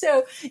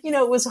 So, you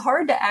know, it was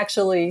hard to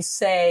actually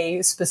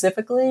say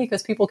specifically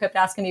because people kept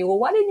asking me, well,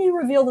 why didn't you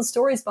reveal the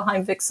stories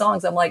behind Vic's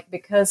songs? I'm like,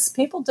 because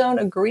people don't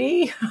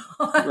agree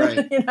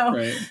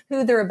on,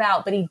 who they're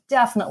about. But he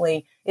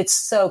definitely, it's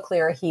so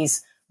clear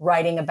he's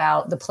writing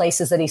about the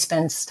places that he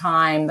spends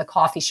time, the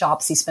coffee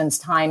shops he spends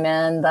time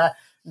in, the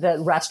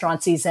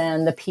restaurants he's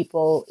in, the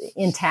people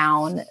in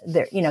town.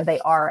 They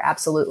are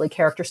absolutely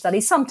character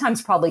studies,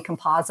 sometimes probably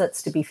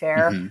composites, to be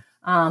fair.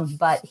 Mm-hmm.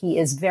 But he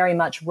is very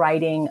much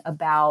writing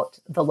about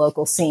the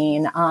local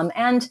scene.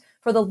 And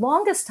for the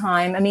longest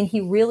time, I mean,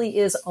 he really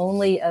is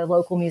only a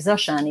local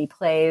musician. He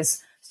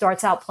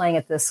starts out playing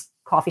at this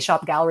coffee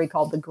shop gallery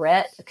called The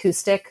Grit,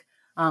 acoustic.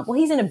 Well,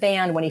 he's in a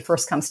band when he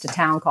first comes to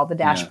town called the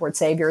Dashboard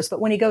Saviors. But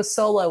when he goes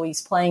solo,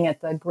 he's playing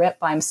at the Grit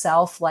by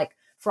himself, like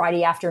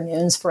Friday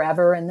afternoons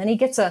forever. And then he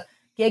gets a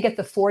gig at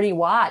the 40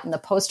 Watt. And the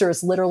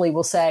posters literally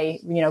will say,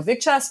 you know,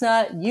 Vic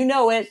Chestnut, you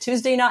know it,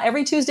 Tuesday night,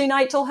 every Tuesday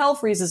night till hell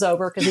freezes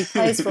over, because he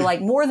plays for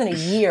like more than a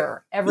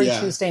year every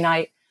Tuesday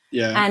night.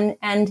 Yeah.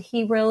 And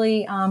he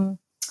really,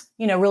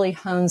 really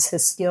hones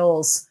his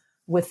skills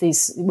with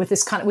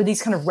these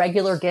kind of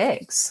regular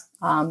gigs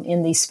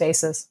in these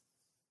spaces.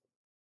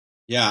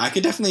 Yeah, I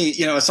could definitely,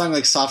 a song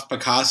like Soft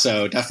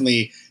Picasso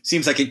definitely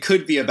seems like it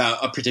could be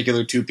about a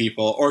particular two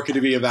people, or could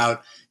it be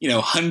about,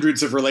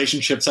 hundreds of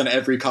relationships on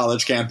every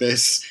college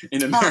campus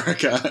in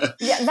America?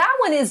 Yeah, that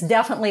one is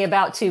definitely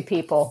about two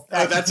people.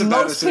 That's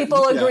about most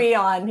people agree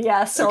on.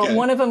 Yeah, so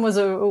one of them was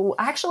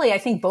actually, I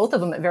think both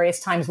of them at various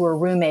times were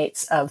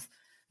roommates of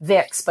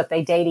Vic's, but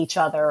they date each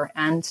other.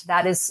 And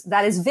that is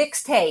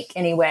Vic's take,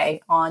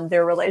 anyway, on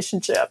their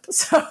relationship.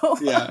 So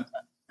yeah.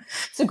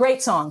 It's a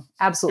great song.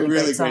 Absolutely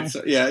really great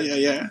song.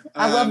 Yeah.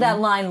 I love that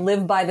line,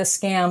 live by the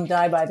scam,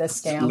 die by the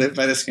scam. Live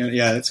by the scam.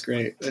 Yeah, that's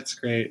great. That's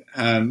great.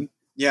 So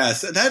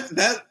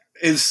that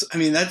is,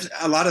 that's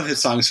a lot of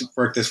his songs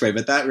work this way,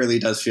 but that really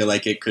does feel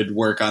like it could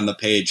work on the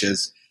page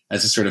as a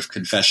sort of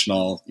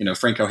confessional,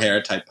 Frank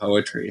O'Hara type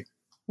poetry.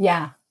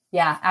 Yeah,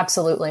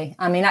 absolutely.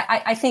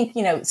 I think,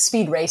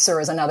 Speed Racer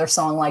is another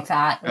song like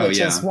that, which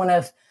is one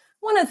of,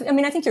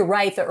 I think you're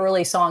right. The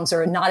early songs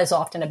are not as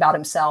often about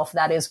himself.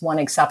 That is one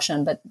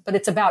exception, but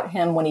it's about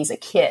him when he's a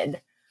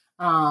kid.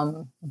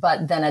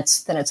 But then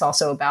it's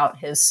also about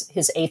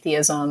his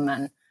atheism,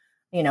 and,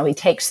 he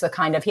takes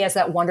he has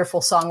that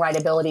wonderful songwrite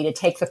ability to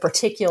take the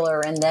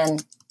particular and then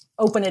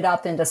open it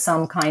up into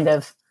some kind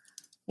of,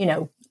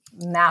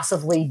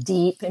 massively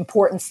deep,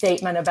 important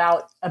statement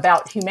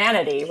about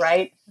humanity,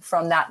 right?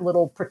 From that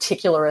little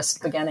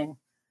particularist beginning.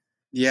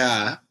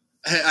 Yeah.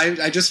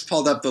 I just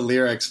pulled up the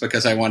lyrics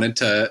because I wanted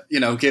to,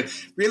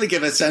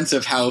 give a sense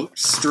of how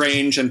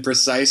strange and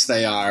precise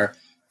they are.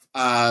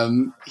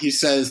 He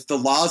says, the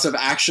laws of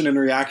action and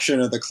reaction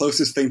are the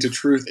closest thing to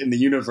truth in the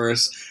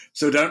universe,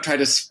 so don't try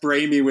to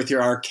spray me with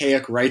your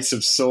archaic rights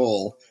of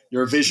soul.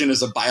 Your vision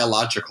is a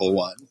biological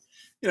one.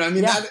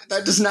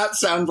 That does not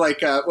sound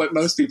like what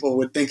most people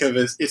would think of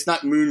as, it's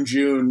not Moon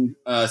June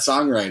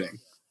songwriting.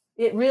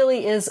 it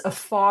really is a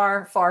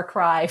far, far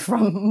cry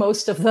from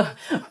most of the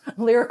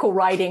lyrical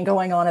writing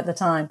going on at the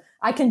time.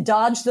 I Can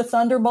Dodge the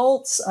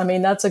Thunderbolts. I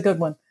mean, that's a good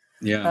one.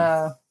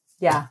 Yeah.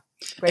 Yeah.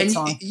 Great and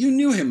song. You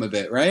knew him a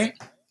bit, right?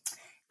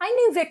 I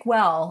knew Vic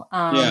well.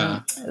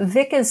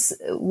 Vic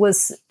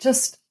was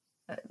just,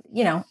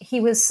 he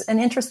was an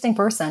interesting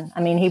person.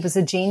 I mean, he was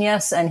a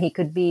genius, and he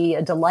could be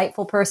a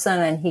delightful person,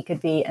 and he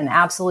could be an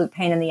absolute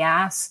pain in the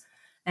ass.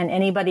 And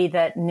anybody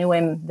that knew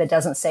him that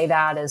doesn't say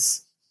that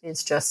is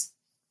just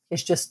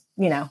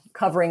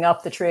covering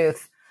up the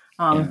truth.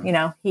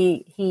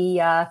 He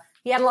had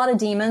a lot of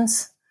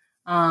demons,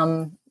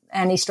 and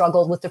he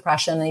struggled with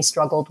depression, and he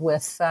struggled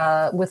with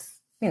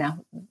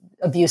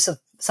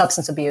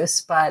substance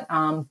abuse, but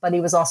he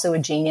was also a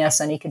genius,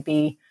 and he could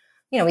be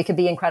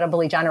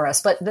incredibly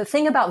generous. But the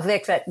thing about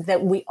Vic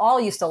that we all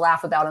used to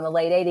laugh about in the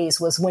late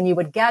 80s was when you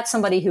would get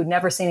somebody who'd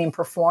never seen him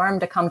perform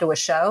to come to a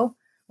show,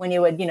 when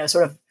you would,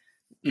 sort of,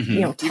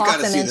 talk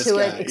them into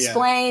it,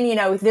 explain,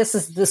 this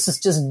is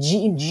just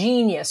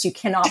genius. You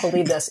cannot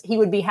believe this. He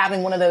would be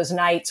having one of those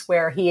nights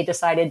where he had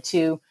decided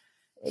to,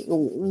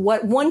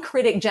 what one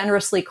critic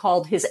generously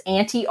called his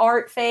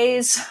anti-art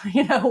phase,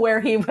 where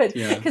he would,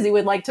 because he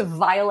would like to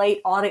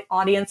violate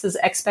audience's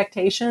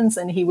expectations,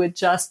 and he would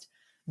just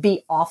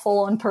be awful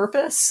on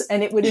purpose.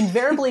 And it would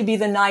invariably be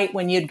the night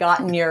when you'd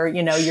gotten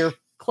your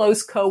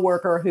close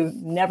coworker who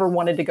never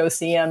wanted to go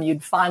see him.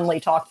 You'd finally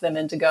talk them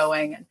into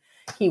going, and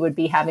he would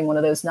be having one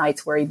of those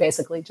nights where he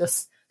basically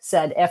just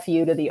said F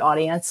you to the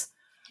audience.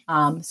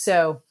 That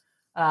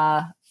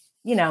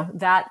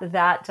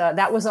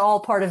was all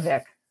part of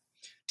Vic.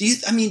 Do you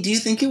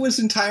think it was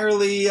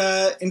entirely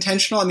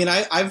intentional? I mean,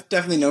 I've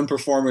definitely known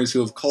performers who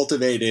have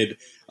cultivated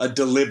a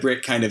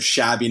deliberate kind of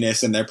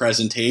shabbiness in their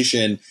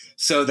presentation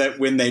so that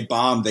when they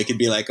bombed, they could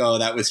be like, oh,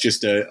 that was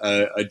just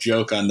a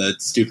joke on the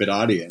stupid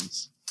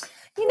audience.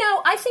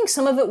 I think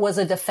some of it was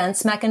a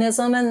defense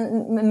mechanism,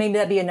 and maybe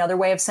that'd be another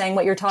way of saying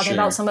what you're talking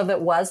about. Some of it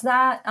was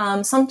that.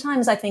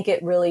 Sometimes I think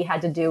it really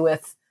had to do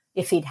with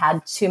if he'd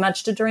had too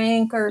much to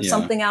drink or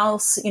something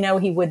else,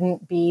 he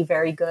wouldn't be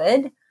very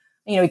good.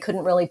 He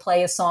couldn't really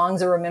play his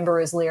songs or remember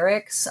his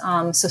lyrics.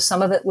 So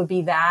some of it would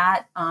be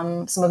that.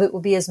 Some of it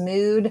would be his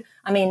mood.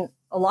 I mean,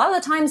 a lot of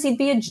the times he'd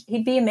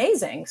be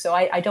amazing. So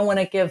I don't want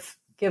to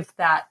give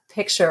that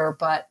picture,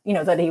 but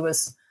that he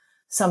was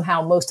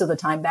somehow most of the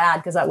time bad,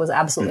 because that was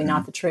absolutely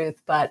not the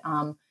truth. But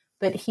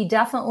he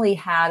definitely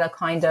had a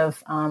kind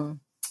of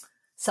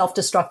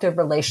self-destructive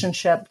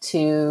relationship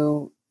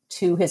to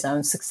his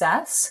own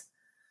success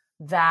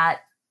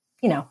that,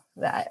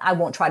 that I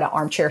won't try to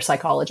armchair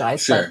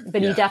psychologize,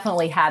 but he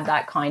definitely had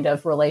that kind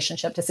of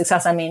relationship to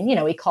success. I mean,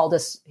 he called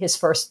his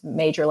first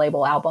major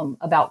label album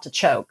About to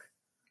Choke.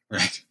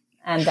 Right.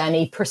 And then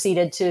he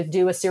proceeded to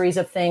do a series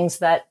of things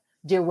that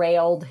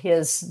derailed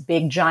his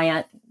big,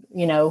 giant,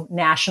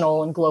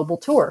 national and global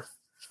tour.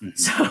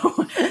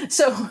 Mm-hmm.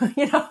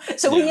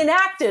 So he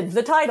enacted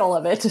the title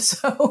of it.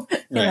 So,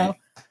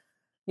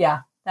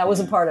 that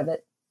wasn't part of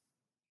it.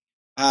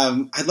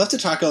 I'd love to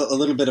talk a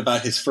little bit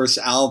about his first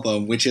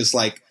album, which is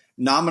like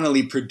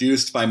nominally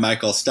produced by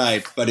Michael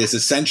Stipe, but is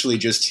essentially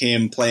just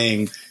him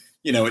playing,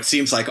 it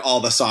seems like all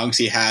the songs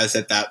he has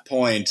at that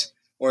point,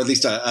 or at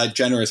least a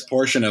generous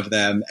portion of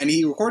them. And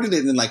he recorded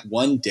it in like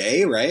one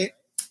day, right?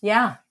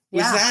 Yeah.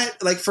 Was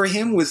that, like, for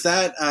him, was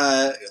that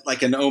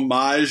like an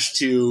homage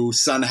to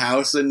Son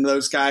House and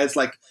those guys,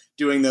 like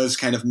doing those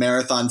kind of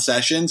marathon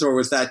sessions? Or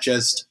was that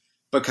just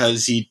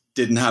because he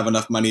didn't have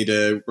enough money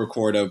to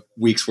record a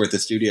week's worth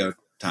of studio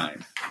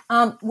time?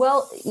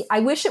 Well,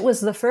 I wish it was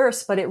the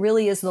first, but it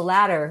really is the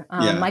latter.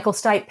 Michael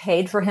Stipe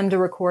paid for him to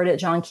record at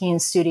John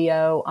Keane's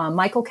studio.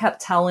 Michael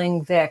kept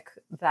telling Vic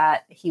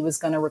that he was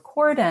going to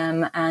record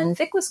him, and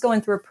Vic was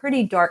going through a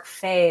pretty dark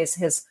phase.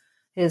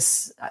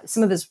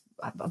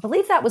 I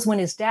believe that was when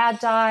his dad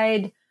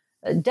died.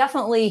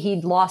 Definitely,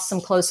 he'd lost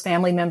some close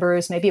family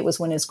members. Maybe it was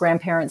when his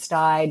grandparents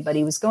died, but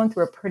he was going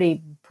through a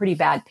pretty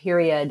bad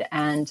period.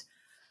 And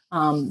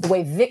the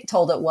way Vic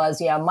told it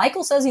was,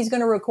 Michael says he's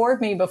going to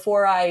record me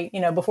before I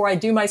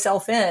do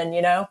myself in,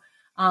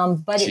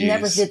 but it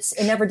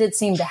never did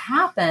seem to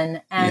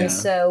happen. And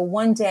so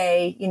one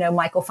day,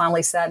 Michael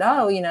finally said,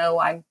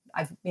 I've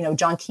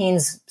John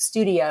Keane's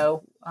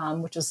studio,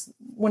 which is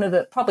one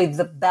of probably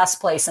the best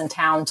place in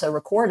town to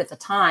record at the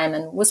time,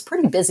 and was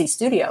pretty busy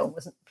studio.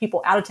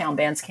 People out of town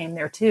bands came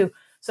there too.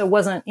 So it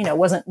wasn't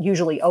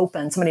usually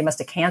open. Somebody must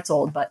have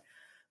canceled, but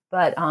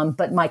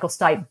Michael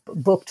Stipe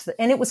booked,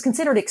 and it was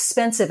considered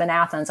expensive in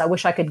Athens. I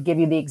wish I could give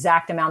you the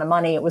exact amount of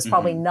money. It was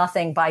probably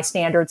nothing by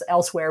standards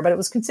elsewhere, but it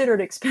was considered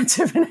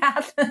expensive in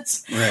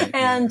Athens. Right,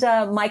 and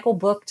Michael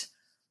booked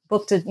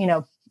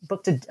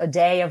a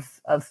day of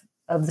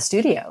the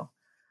studio.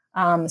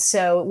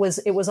 So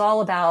it was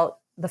all about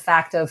the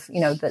fact of,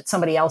 that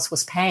somebody else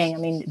was paying. I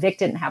mean, Vic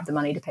didn't have the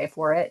money to pay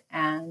for it,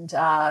 and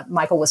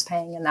Michael was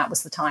paying, and that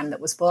was the time that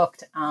was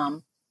booked.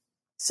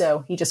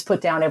 So he just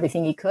put down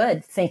everything he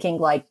could, thinking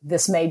like,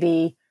 this may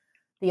be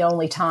the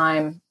only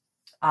time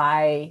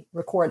I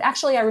record.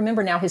 Actually, I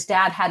remember now his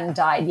dad hadn't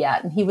died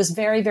yet, and he was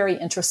very, very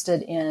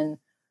interested in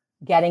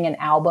getting an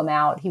album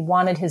out. He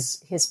wanted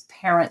his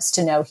parents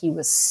to know he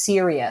was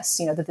serious,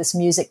 that this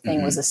music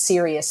thing was a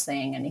serious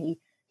thing. And he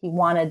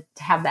wanted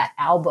to have that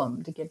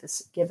album to give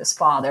his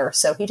father.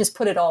 So he just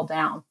put it all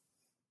down.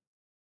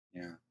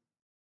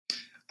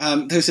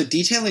 Yeah. There's a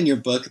detail in your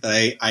book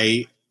that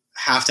I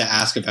have to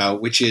ask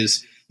about, which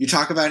is you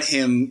talk about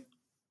him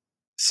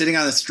sitting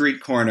on the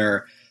street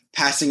corner,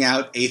 passing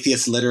out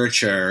atheist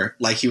literature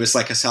like he was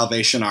like a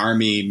Salvation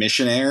Army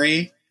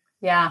missionary.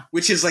 Yeah.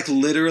 Which is like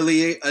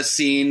literally a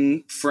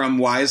scene from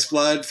Wise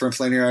Blood, from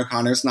Flannery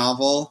O'Connor's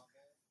novel.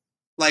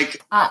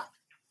 Like,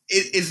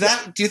 is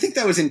that, do you think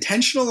that was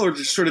intentional or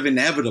just sort of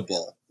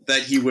inevitable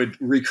that he would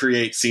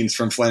recreate scenes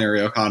from Flannery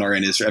O'Connor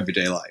in his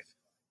everyday life?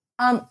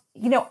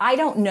 I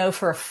don't know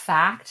for a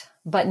fact,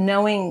 but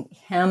knowing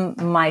him,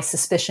 my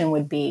suspicion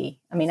would be,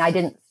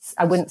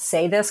 I wouldn't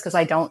say this because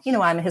I don't,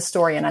 I'm a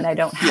historian and I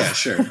don't have, yeah,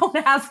 sure.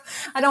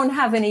 I don't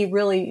have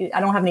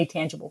any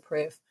tangible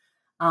proof.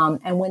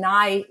 And when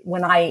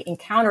I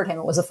encountered him,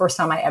 it was the first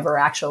time I ever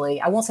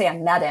I won't say I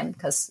met him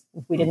because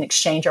we didn't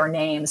exchange our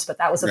names, but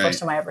that was the first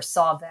time I ever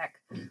saw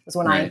Vic, was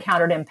when I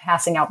encountered him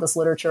passing out this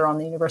literature on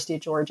the University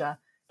of Georgia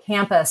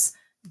campus.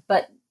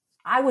 But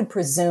I would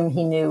presume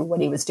he knew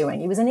what he was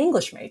doing. He was an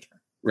English major.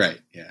 Right.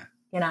 Yeah.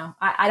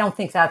 I don't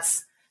think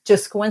that's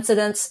just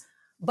coincidence,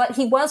 but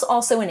he was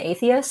also an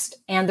atheist.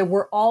 And there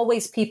were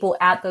always people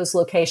at those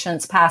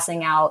locations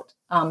passing out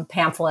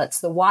pamphlets,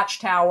 the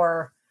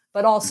Watchtower,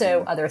 but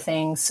also other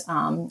things,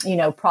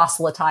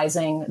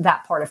 proselytizing.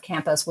 That part of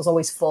campus was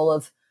always full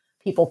of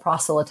people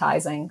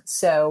proselytizing.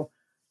 So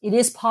it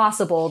is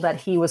possible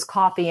that he was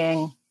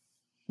copying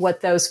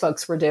what those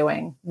folks were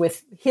doing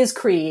with his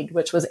creed,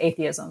 which was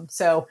atheism.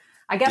 So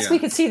I guess we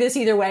could see this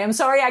either way. I'm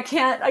sorry, I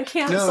can't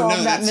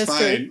solve that mystery.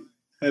 Fine.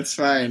 That's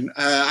fine.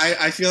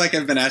 I feel like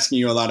I've been asking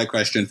you a lot of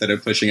questions that are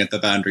pushing at the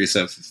boundaries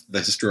of the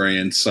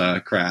historian's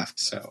craft.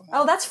 So.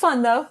 Oh, that's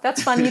fun, though.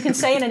 That's fun. You can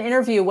say in an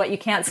interview what you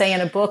can't say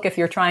in a book if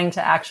you're trying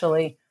to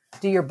actually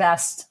do your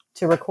best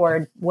to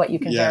record what you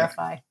can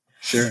verify.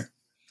 Sure.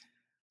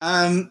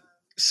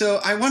 So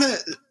I want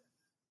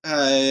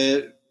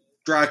to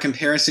draw a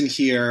comparison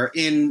here.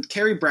 In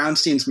Carrie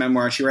Brownstein's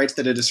memoir, she writes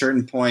that at a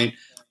certain point,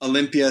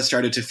 Olympia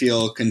started to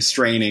feel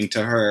constraining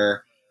to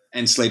her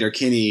and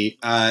Sleater-Kinney.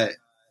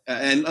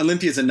 And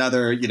Olympia is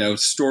another,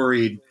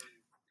 storied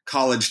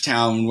college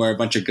town where a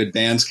bunch of good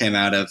bands came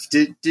out of.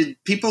 Did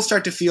people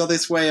start to feel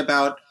this way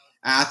about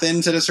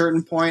Athens at a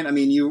certain point? I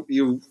mean,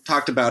 you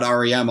talked about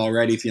REM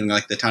already feeling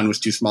like the town was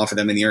too small for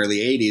them in the early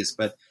 80s,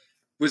 but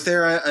was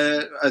there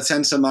a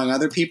sense among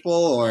other people?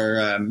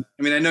 Or, I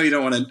know you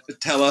don't want to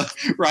tell a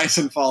rise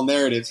and fall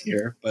narrative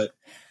here, but...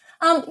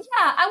 I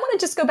want to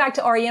just go back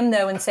to REM,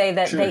 though, and say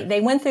that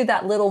they went through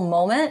that little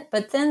moment,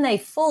 but then they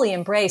fully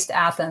embraced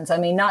Athens.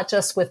 Not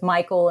just with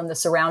Michael and the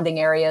surrounding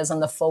areas and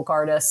the folk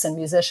artists and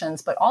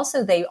musicians, but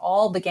also they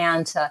all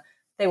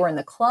they were in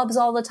the clubs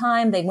all the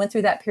time. They went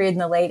through that period in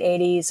the late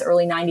 80s,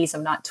 early 90s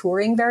of not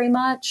touring very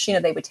much.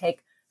 They would take,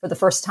 for the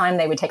first time,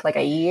 they would take like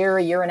a year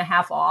and a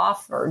half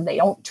off, or they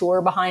don't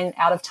tour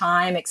out of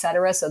time, et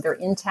cetera. So they're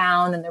in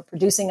town and they're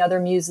producing other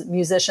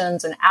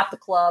musicians and at the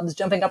clubs,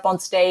 jumping up on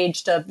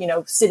stage to,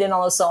 sit in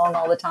on a song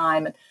all the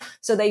time. And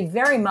so they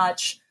very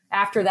much,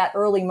 after that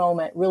early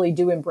moment, really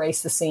do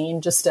embrace the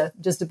scene, just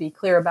to be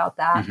clear about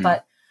that. Mm-hmm.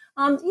 But,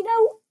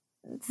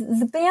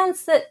 the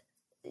bands that,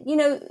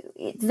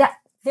 that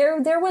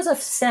there was a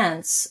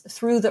sense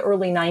through the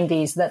early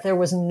 90s that there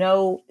was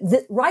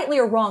rightly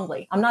or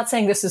wrongly, I'm not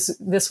saying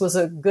this was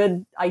a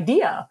good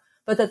idea,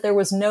 but that there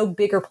was no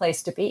bigger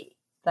place to be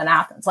than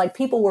Athens. Like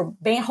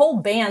whole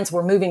bands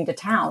were moving to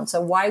town. So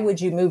why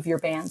would you move your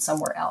band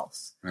somewhere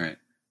else? Right.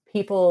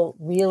 People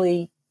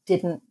really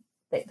didn't,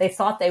 they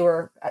thought they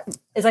were,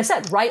 as I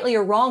said, rightly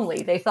or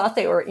wrongly, they thought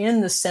they were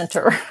in the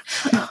center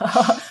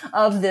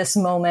of this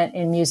moment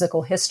in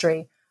musical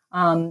history.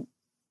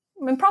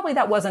 Probably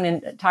that wasn't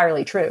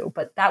entirely true,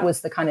 but that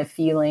was the kind of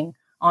feeling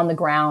on the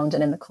ground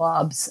and in the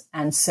clubs.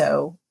 And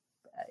so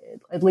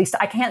at least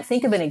I can't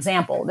think of an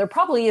example. There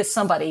probably is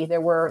somebody.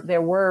 There were,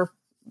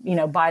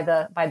 by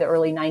the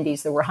early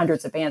 90s, there were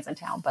hundreds of bands in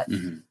town,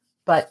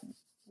 but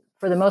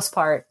for the most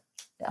part,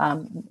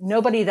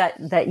 nobody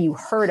that you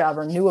heard of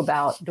or knew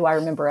about, do I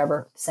remember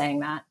ever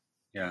saying that.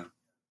 Yeah.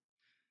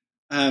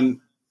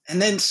 And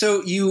then,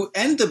 so you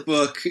end the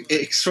book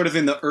sort of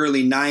in the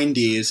early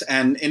 90s,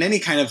 and in any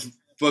kind of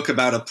book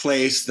about a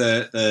place,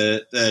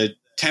 the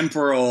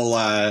temporal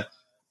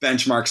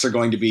benchmarks are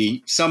going to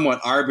be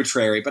somewhat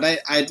arbitrary. But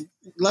I'd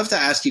love to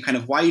ask you kind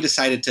of why you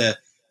decided to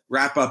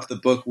wrap up the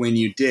book when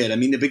you did.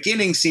 The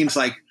beginning seems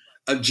like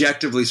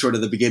objectively sort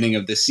of the beginning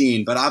of the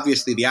scene, but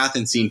obviously the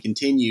Athens scene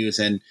continues,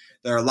 and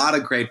there are a lot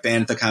of great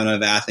bands that come out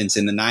of Athens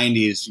in the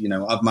 90s,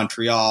 of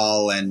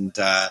Montreal and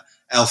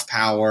Elf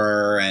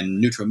Power and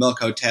Neutral Milk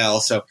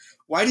Hotel. So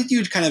why did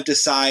you kind of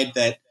decide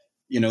that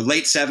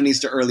late 70s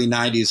to early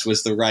 90s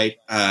was the right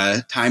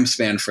time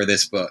span for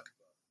this book?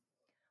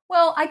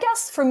 Well, I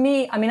guess for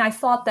me, I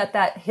thought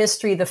that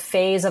history, the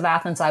phase of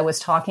Athens I was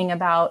talking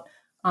about,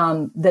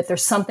 that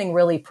there's something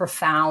really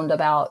profound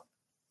about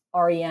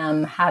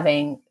REM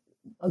having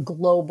a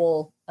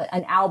global,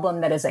 an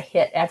album that is a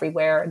hit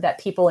everywhere, that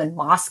people in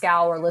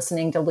Moscow are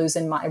listening to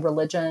Losing My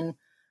Religion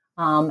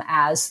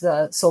as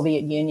the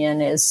Soviet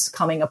Union is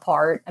coming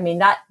apart. I mean,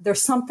 that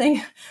there's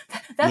something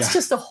that's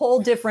just a whole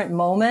different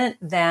moment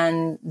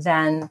than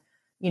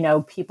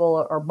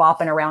people are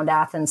bopping around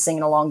Athens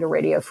singing along to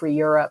Radio Free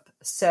Europe.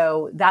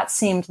 So that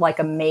seemed like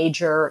a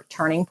major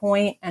turning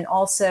point. And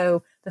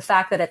also the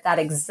fact that at that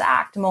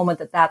exact moment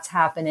that that's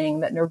happening,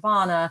 that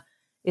Nirvana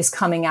is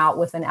coming out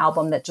with an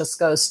album that just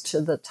goes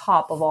to the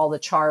top of all the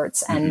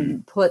charts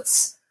and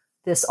puts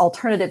this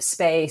alternative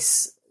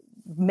space,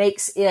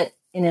 makes it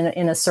in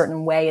a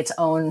certain way its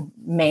own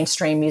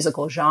mainstream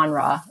musical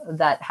genre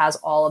that has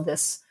all of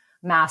this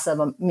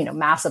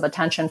massive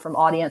attention from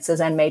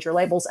audiences and major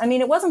labels. I mean,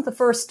 it wasn't the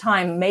first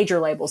time major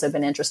labels have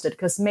been interested,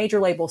 because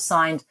major labels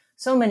signed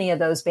so many of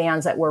those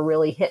bands that were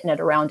really hitting it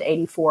around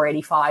 84,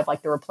 85,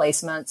 like the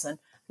Replacements and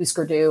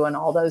Husker Du and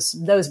all those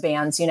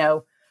bands,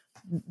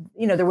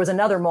 there was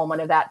another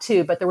moment of that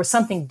too, but there was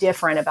something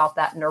different about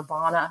that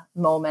Nirvana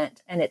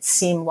moment. And it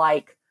seemed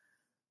like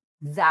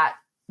that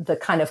the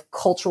kind of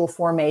cultural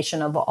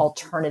formation of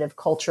alternative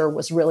culture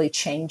was really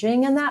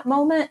changing in that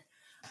moment.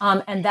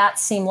 And that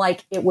seemed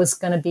like it was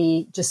going to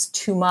be just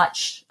too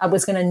much. I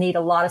was going to need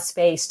a lot of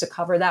space to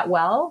cover that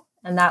well.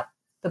 And that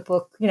the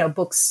book,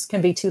 books can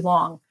be too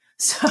long.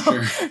 So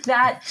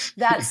that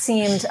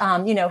seemed,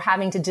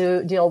 having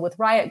to deal with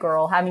Riot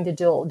Grrrl, having to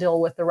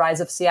deal with the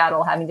rise of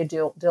Seattle, having to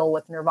deal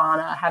with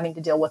Nirvana, having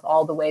to deal with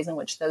all the ways in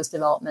which those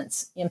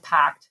developments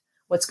impact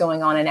what's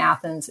going on in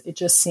Athens. It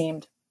just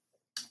seemed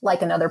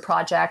like another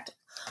project.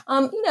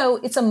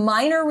 It's a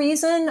minor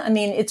reason. I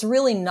mean, it's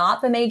really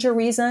not the major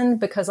reason,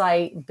 because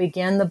I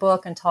begin the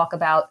book and talk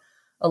about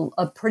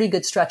a pretty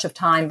good stretch of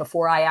time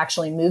before I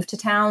actually moved to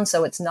town.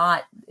 So it's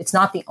not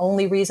the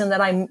only reason that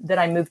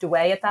I moved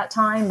away at that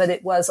time, but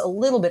it was a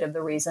little bit of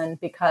the reason,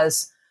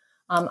 because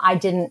I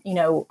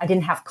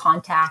didn't have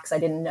contacts. I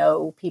didn't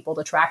know people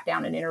to track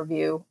down and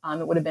interview.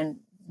 That would have been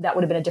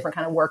a different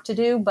kind of work to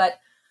do, but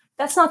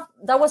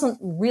that wasn't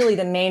really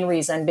the main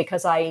reason,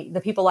 because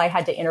the people I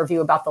had to interview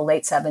about the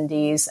late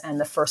 70s and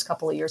the first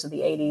couple of years of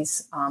the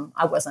 80s,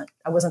 I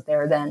wasn't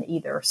there then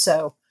either.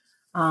 So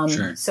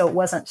So it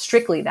wasn't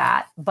strictly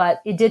that,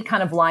 but it did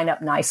kind of line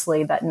up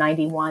nicely that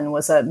 91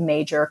 was a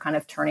major kind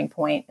of turning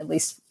point, at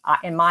least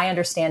in my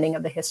understanding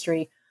of the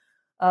history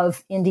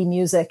of indie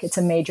music. It's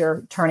a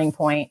major turning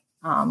point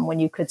when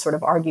you could sort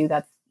of argue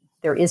that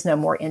there is no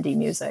more indie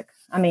music.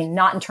 I mean,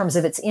 not in terms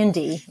of its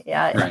indie.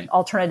 Right.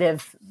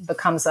 Alternative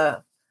becomes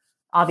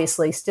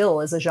obviously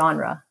still is a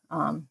genre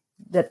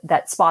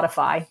that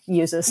Spotify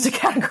uses to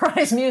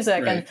categorize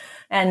music, right.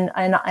 and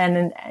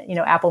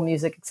Apple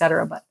Music, et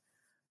cetera.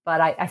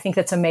 But I think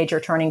that's a major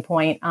turning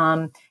point.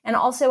 And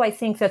also I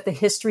think that the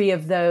history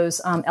of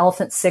those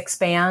Elephant Six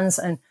bands,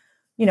 and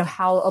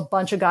how a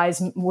bunch of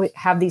guys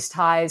have these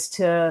ties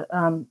to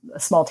a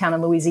small town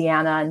in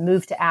Louisiana and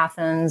move to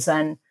Athens,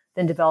 and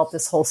then develop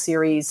this whole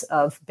series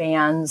of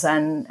bands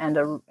and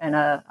a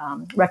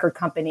record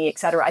company, et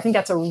cetera. I think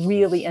that's a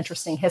really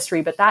interesting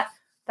history. But that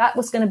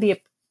was going to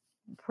be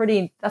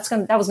that was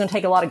going to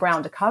take a lot of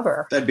ground to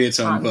cover. That'd be its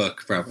own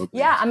book, probably.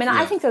 Yeah, I mean,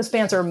 I think those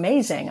bands are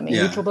amazing. I mean,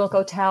 Neutral Milk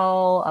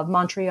Hotel of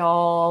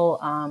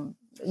Montreal,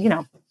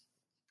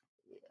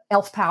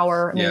 Elf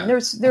Power. I mean,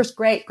 there's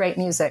great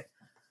music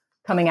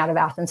coming out of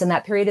Athens in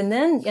that period, and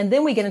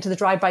then we get into the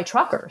Drive-By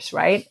Truckers,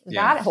 right?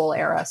 Yeah. That whole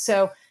era.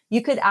 So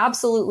you could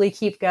absolutely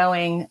keep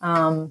going.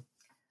 Every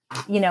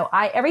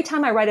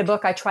time I write a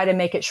book, I try to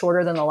make it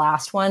shorter than the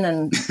last one,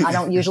 and I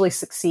don't usually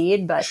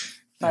succeed, but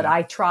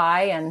I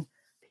try, and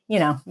you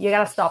got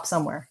to stop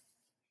somewhere.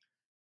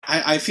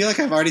 I feel like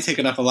I've already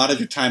taken up a lot of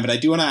your time, but I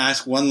do want to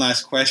ask one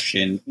last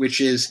question, which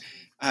is,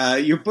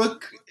 your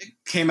book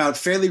came out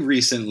fairly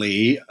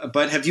recently,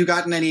 but have you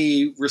gotten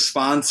any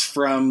response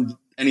from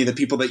any of the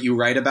people that you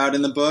write about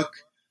in the book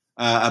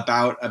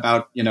about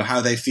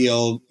how they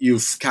feel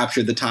you've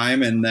captured the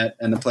time and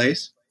the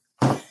place?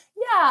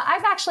 Yeah,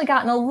 I've actually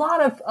gotten a lot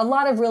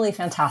of really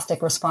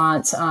fantastic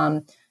response.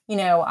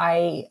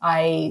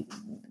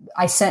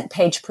 I sent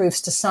page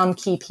proofs to some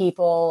key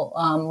people,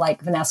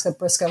 like Vanessa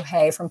Briscoe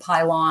Hay from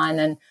Pylon,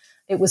 and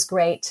it was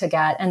great to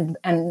get,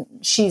 and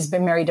she's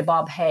been married to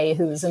Bob Hay,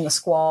 who's in the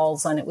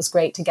Squalls, and it was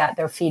great to get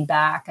their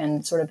feedback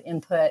and sort of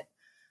input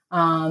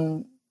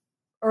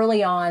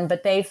early on.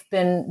 But they've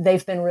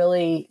been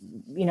really,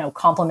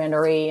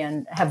 complimentary,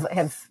 and have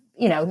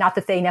not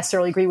that they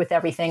necessarily agree with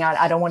everything.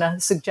 I don't want to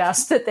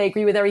suggest that they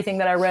agree with everything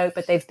that I wrote,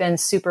 but they've been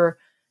super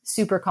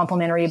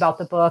complimentary about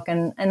the book.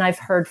 And I've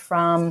heard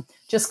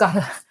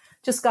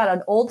just got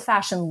an old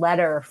fashioned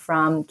letter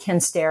from Ken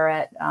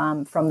Starrett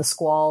from the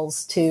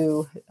Squalls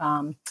to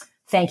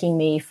thanking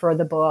me for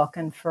the book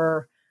and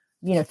for,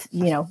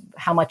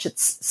 how much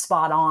it's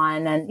spot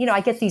on. And,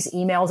 I get these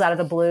emails out of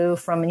the blue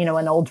from,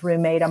 an old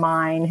roommate of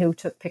mine who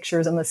took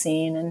pictures on the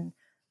scene and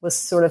was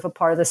sort of a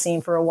part of the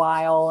scene for a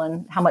while,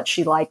 and how much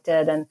she liked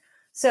it. And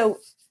so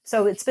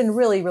it's been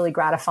really, really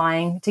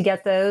gratifying to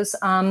get those.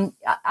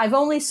 I've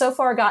only so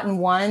far gotten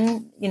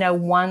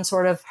one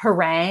sort of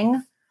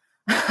harangue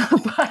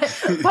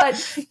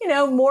but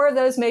more of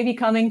those may be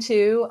coming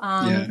too.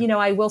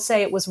 I will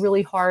say it was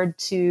really hard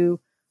to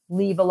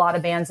leave a lot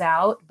of bands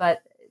out,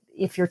 but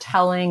if you're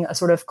telling a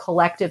sort of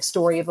collective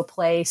story of a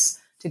place,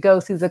 to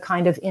go through the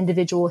kind of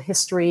individual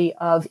history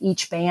of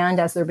each band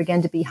as there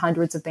begin to be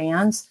hundreds of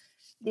bands,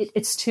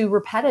 it's too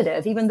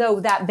repetitive, even though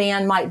that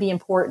band might be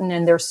important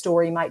and their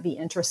story might be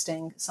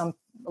interesting. A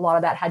lot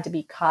of that had to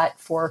be cut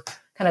for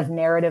kind of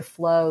narrative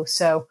flow.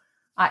 So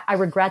I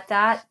regret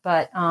that,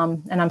 but,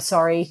 and I'm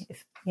sorry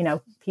if,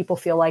 people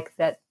feel like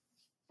that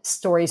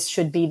stories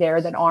should be there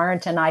that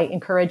aren't. And I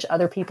encourage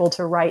other people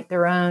to write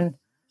their own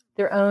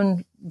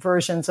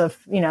versions of,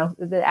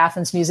 the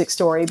Athens music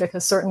story,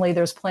 because certainly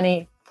there's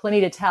plenty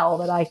to tell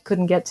that I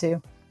couldn't get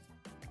to.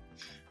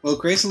 Well,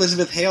 Grace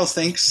Elizabeth Hale,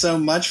 thanks so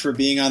much for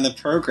being on the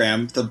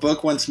program. The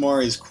book, once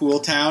more, is Cool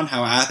Town: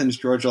 How Athens,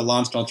 Georgia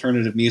Launched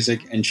Alternative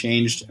Music and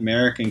Changed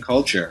American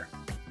Culture.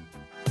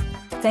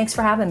 Thanks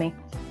for having me.